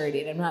and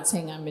maturity. And I'm not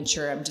saying I'm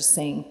mature. I'm just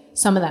saying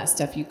some of that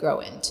stuff you grow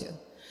into.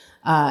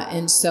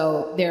 And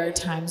so there are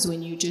times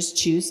when you just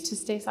choose to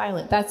stay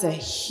silent. That's a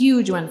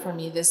huge one for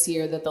me this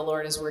year that the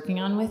Lord is working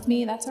on with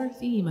me. That's our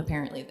theme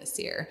apparently this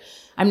year.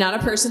 I'm not a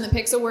person that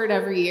picks a word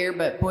every year,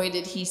 but boy,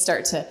 did he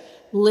start to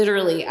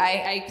literally,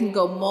 I can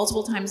go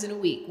multiple times in a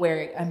week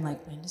where I'm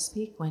like, when to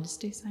speak, when to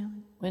stay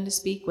silent, when to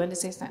speak, when to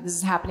stay silent. This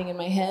is happening in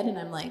my head. And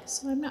I'm like,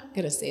 so I'm not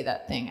going to say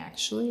that thing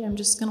actually. I'm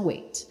just going to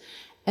wait.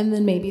 And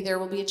then maybe there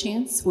will be a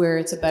chance where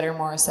it's a better,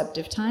 more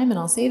receptive time and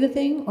I'll say the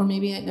thing, or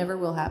maybe it never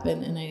will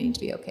happen and I need to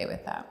be okay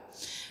with that.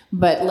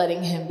 But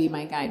letting him be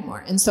my guide more.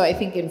 And so I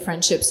think in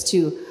friendships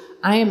too,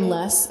 I am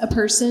less a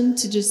person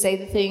to just say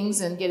the things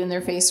and get in their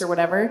face or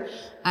whatever.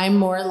 I'm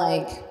more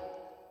like,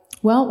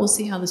 well, we'll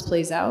see how this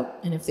plays out.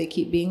 And if they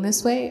keep being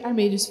this way, I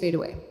may just fade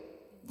away.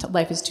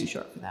 Life is too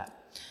short for that.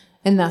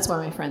 And that's why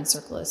my friend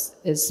circle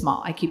is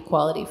small. I keep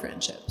quality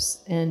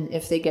friendships. And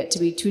if they get to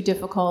be too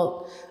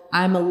difficult,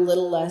 I'm a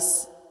little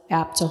less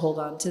apt to hold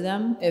on to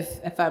them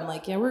if I'm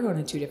like, yeah, we're going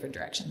in two different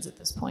directions at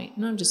this point.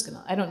 And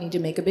I don't need to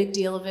make a big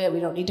deal of it.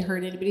 We don't need to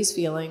hurt anybody's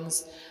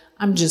feelings.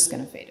 I'm just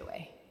going to fade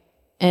away.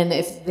 And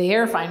if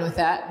they're fine with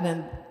that,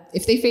 then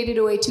if they faded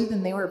away too,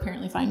 then they were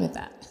apparently fine with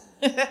that.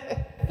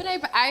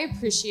 But I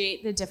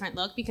appreciate the different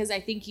look because I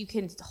think you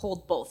can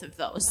hold both of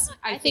those.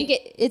 I think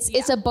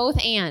it's a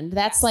both and.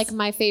 That's like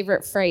my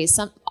favorite phrase.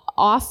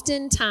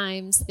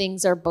 Oftentimes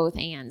things are both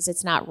ands.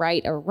 It's not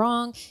right or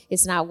wrong.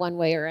 It's not one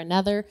way or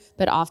another,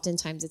 but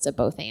oftentimes it's a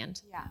both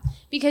and. Yeah.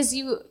 Because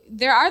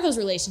there are those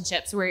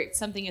relationships where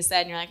something is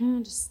said and you're like,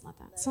 just let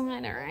that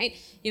slide, all right.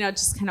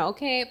 Just kind of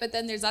okay. But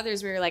then there's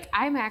others where you're like,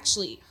 I'm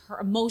actually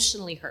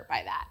emotionally hurt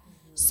by that.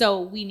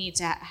 So we need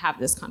to have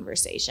this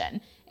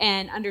conversation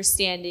and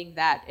understanding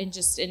that, and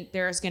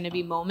there's going to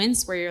be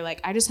moments where you're like,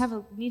 I just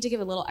need to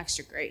give a little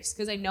extra grace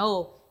because I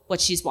know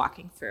what she's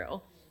walking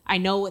through. I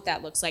know what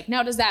that looks like.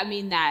 Now, does that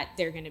mean that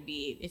they're going to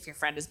be, if your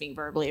friend is being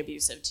verbally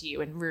abusive to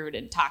you and rude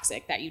and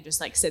toxic, that you just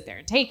like sit there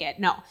and take it?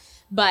 No.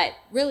 But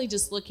really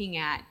just looking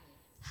at,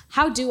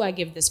 how do I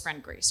give this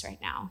friend grace right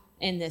now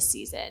in this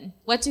season?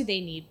 What do they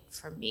need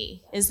from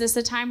me? Is this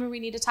a time where we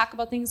need to talk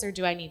about things, or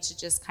do I need to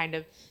just kind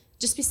of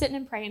just be sitting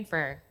and praying for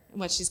her and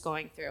what she's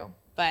going through?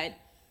 But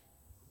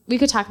we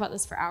could talk about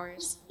this for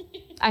hours.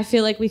 I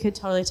feel like we could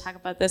totally talk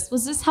about this.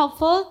 Was this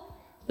helpful?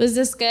 Was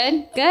this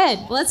good? Good.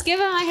 Let's give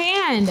him a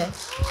hand.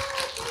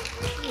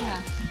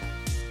 Yeah.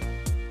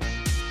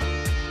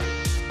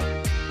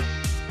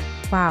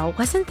 Wow,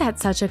 wasn't that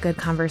such a good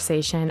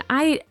conversation?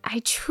 I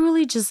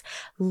truly just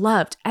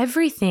loved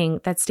everything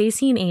that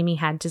Stacy and Aimee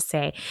had to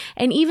say.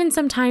 And even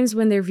sometimes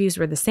when their views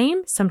were the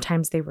same,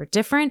 sometimes they were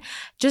different,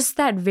 just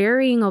that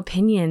varying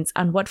opinions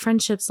on what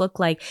friendships look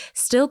like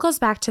still goes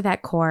back to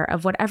that core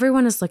of what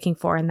everyone is looking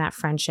for in that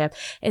friendship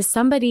is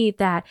somebody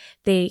that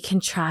they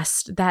can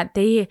trust, that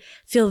they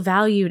feel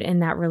valued in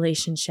that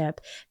relationship,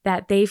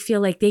 that they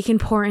feel like they can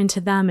pour into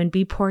them and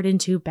be poured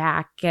into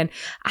back. And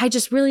I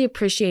just really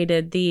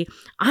appreciated the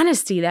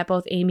honesty that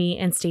both Aimee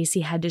and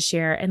Stacy had to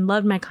share and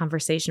loved my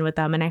conversation with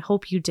them. And I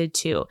hope you did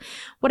too.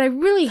 What I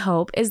really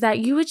hope is that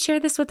you would share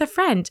this with a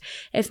friend.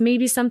 If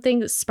maybe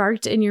something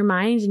sparked in your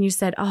mind and you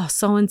said, oh,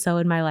 so-and-so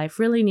in my life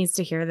really needs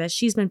to hear this.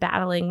 She's been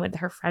battling with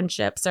her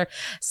friendships or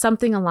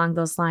something along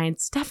those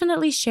lines.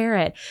 Definitely share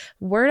it.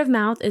 Word of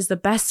mouth is the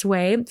best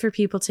way for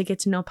people to get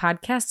to know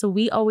podcasts. So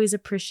we always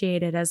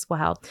appreciate it as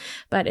well.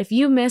 But if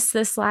you missed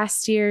this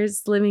last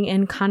year's Living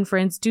In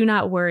conference, do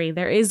not worry.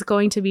 There is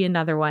going to be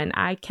another one.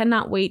 I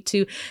cannot wait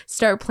to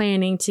start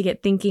planning to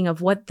get thinking of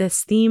what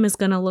this theme is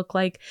going to look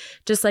like.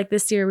 Just like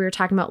this year, we were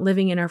talking about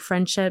living in our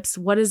friendships.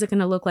 What is it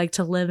going to look like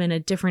to live in a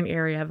different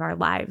area of our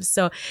lives?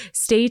 So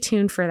stay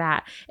tuned for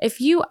that.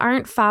 If you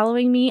aren't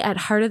following me at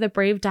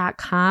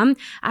heartofthebrave.com,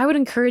 I would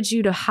encourage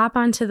you to hop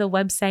onto the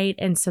website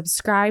and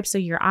subscribe so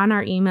you're on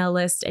our email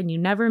list and you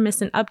never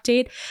miss an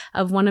update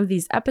of one of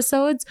these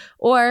episodes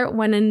or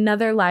when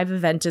another live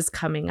event is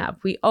coming up.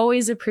 We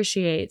always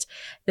appreciate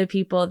the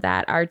people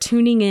that are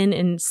tuning in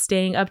and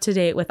staying up to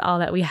date with all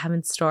that we have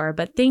in store.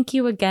 But thank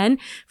you again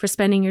for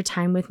spending your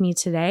time with me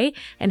today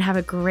and have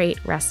a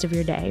great rest of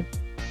your day.